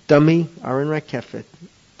 That dummy, Aaron Rekefet,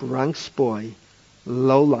 Bronx boy,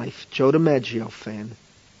 low life, Joe DiMaggio fan,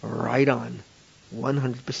 right on,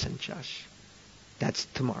 100% Josh. That's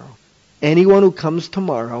tomorrow. Anyone who comes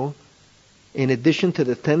tomorrow, in addition to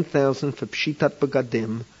the 10,000 for Pshitat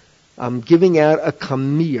Begadim, I'm giving out a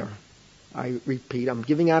kamiyah. I repeat, I'm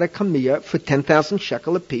giving out a kamiyah for 10,000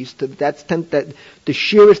 shekel apiece. The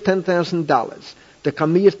share is $10,000. The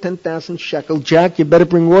kamiyah is 10,000 shekel. Jack, you better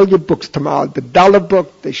bring all your books tomorrow. The dollar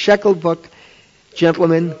book, the shekel book.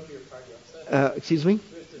 Gentlemen, excuse me?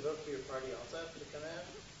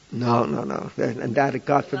 No. And that,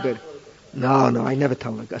 God forbid. No, I never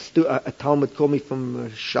tell them. A Talmud called me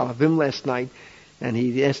from Shalavim last night, and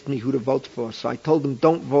he asked me who to vote for. So I told him,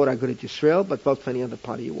 don't vote Agudah Yisrael, but vote for any other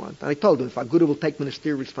party you want. And I told him, if Agudah will take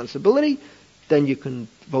ministerial responsibility, then you can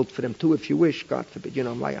vote for them too if you wish, God forbid. You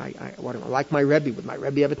know, like my Rebbe. Would my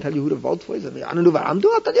Rebbe ever tell you who to vote for? He said, I don't know what I'm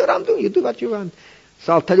doing. I'll tell you what I'm doing. You do what you want.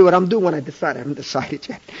 So I'll tell you what I'm doing when I decide. I haven't decided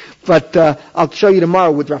yet. But I'll show you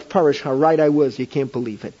tomorrow with Rav Parish how right I was. You can't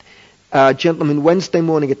believe it. Gentlemen, Wednesday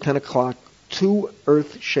morning at 10 o'clock, 2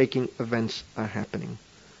 earth-shaking events are happening.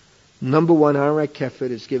 Number one, Aaron Rekefet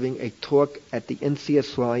is giving a talk at the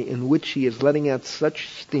NCSY in which he is letting out such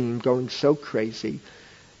steam, going so crazy.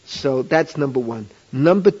 So that's number one.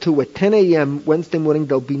 Number two, at 10 a.m. Wednesday morning,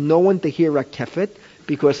 there'll be no one to hear Rekefet,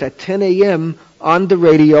 because at 10 a.m. on the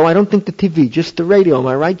radio, I don't think the TV, just the radio, am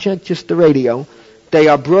I right, Jack? Just the radio. They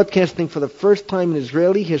are broadcasting for the first time in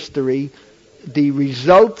Israeli history the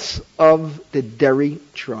results of the Derry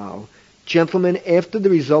trial. Gentlemen, after the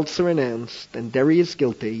results are announced and Derry is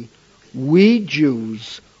guilty, we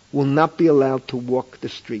Jews will not be allowed to walk the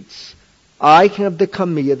streets. I have the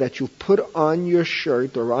kamiyah that you put on your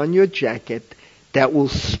shirt or on your jacket that will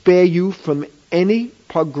spare you from any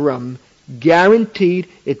pogrom. Guaranteed,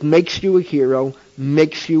 it makes you a hero,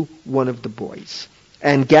 makes you one of the boys.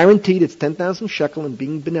 And guaranteed, it's 10,000 shekel, and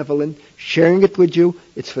being benevolent, sharing it with you,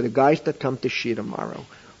 it's for the guys that come to Shir tomorrow.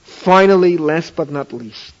 Finally, last but not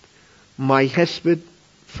least, my hesped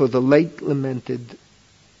for the late lamented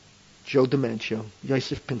Joe DiMaggio,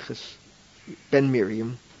 Yosef Pinchas, Ben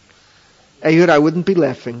Miriam. Ehud, I wouldn't be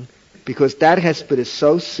laughing, because that hesped is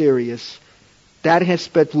so serious. That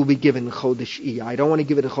hesped will be given Chodesh Iyar. I don't want to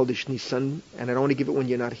give it a Chodesh Nisan, and I don't want to give it when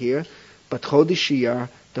you're not here. But Chodesh Iyar,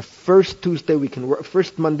 the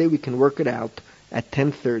first Monday we can work it out at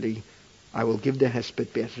 10:30. I will give the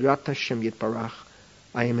hesped Be'ezrat Hashem Yitbarach.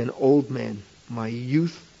 I am an old man. My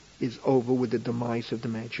youth is over with the demise of the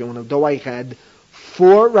DiMaggio. And although I had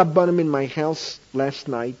 4 Rabbanim in my house last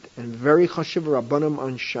night, and very chashuv Rabbanim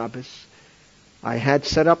on Shabbos, I had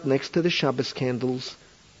set up next to the Shabbos candles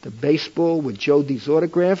the baseball with Jodi's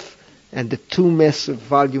autograph and the 2 massive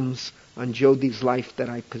volumes on Jodi's life that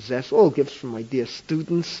I possess, all gifts from my dear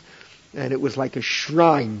students, and it was like a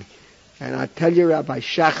shrine. And I tell you, Rabbi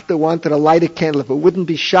Schachter wanted to light a candle. If it wouldn't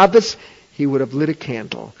be Shabbos, he would have lit a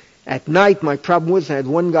candle. At night, my problem was I had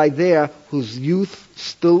one guy there whose youth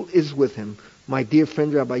still is with him. My dear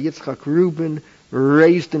friend Rabbi Yitzhak Rubin,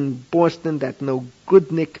 raised in Boston, that no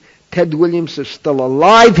good Nick Ted Williams is still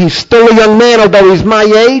alive. He's still a young man, although he's my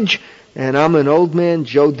age. And I'm an old man.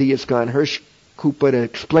 Joe D is gone. Hirsch Cooper to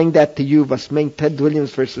explain that to you. Was main Ted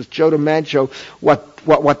Williams versus Joe DiMaggio.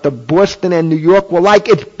 What the Boston and New York were like.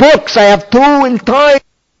 It's books. I have 2 in time.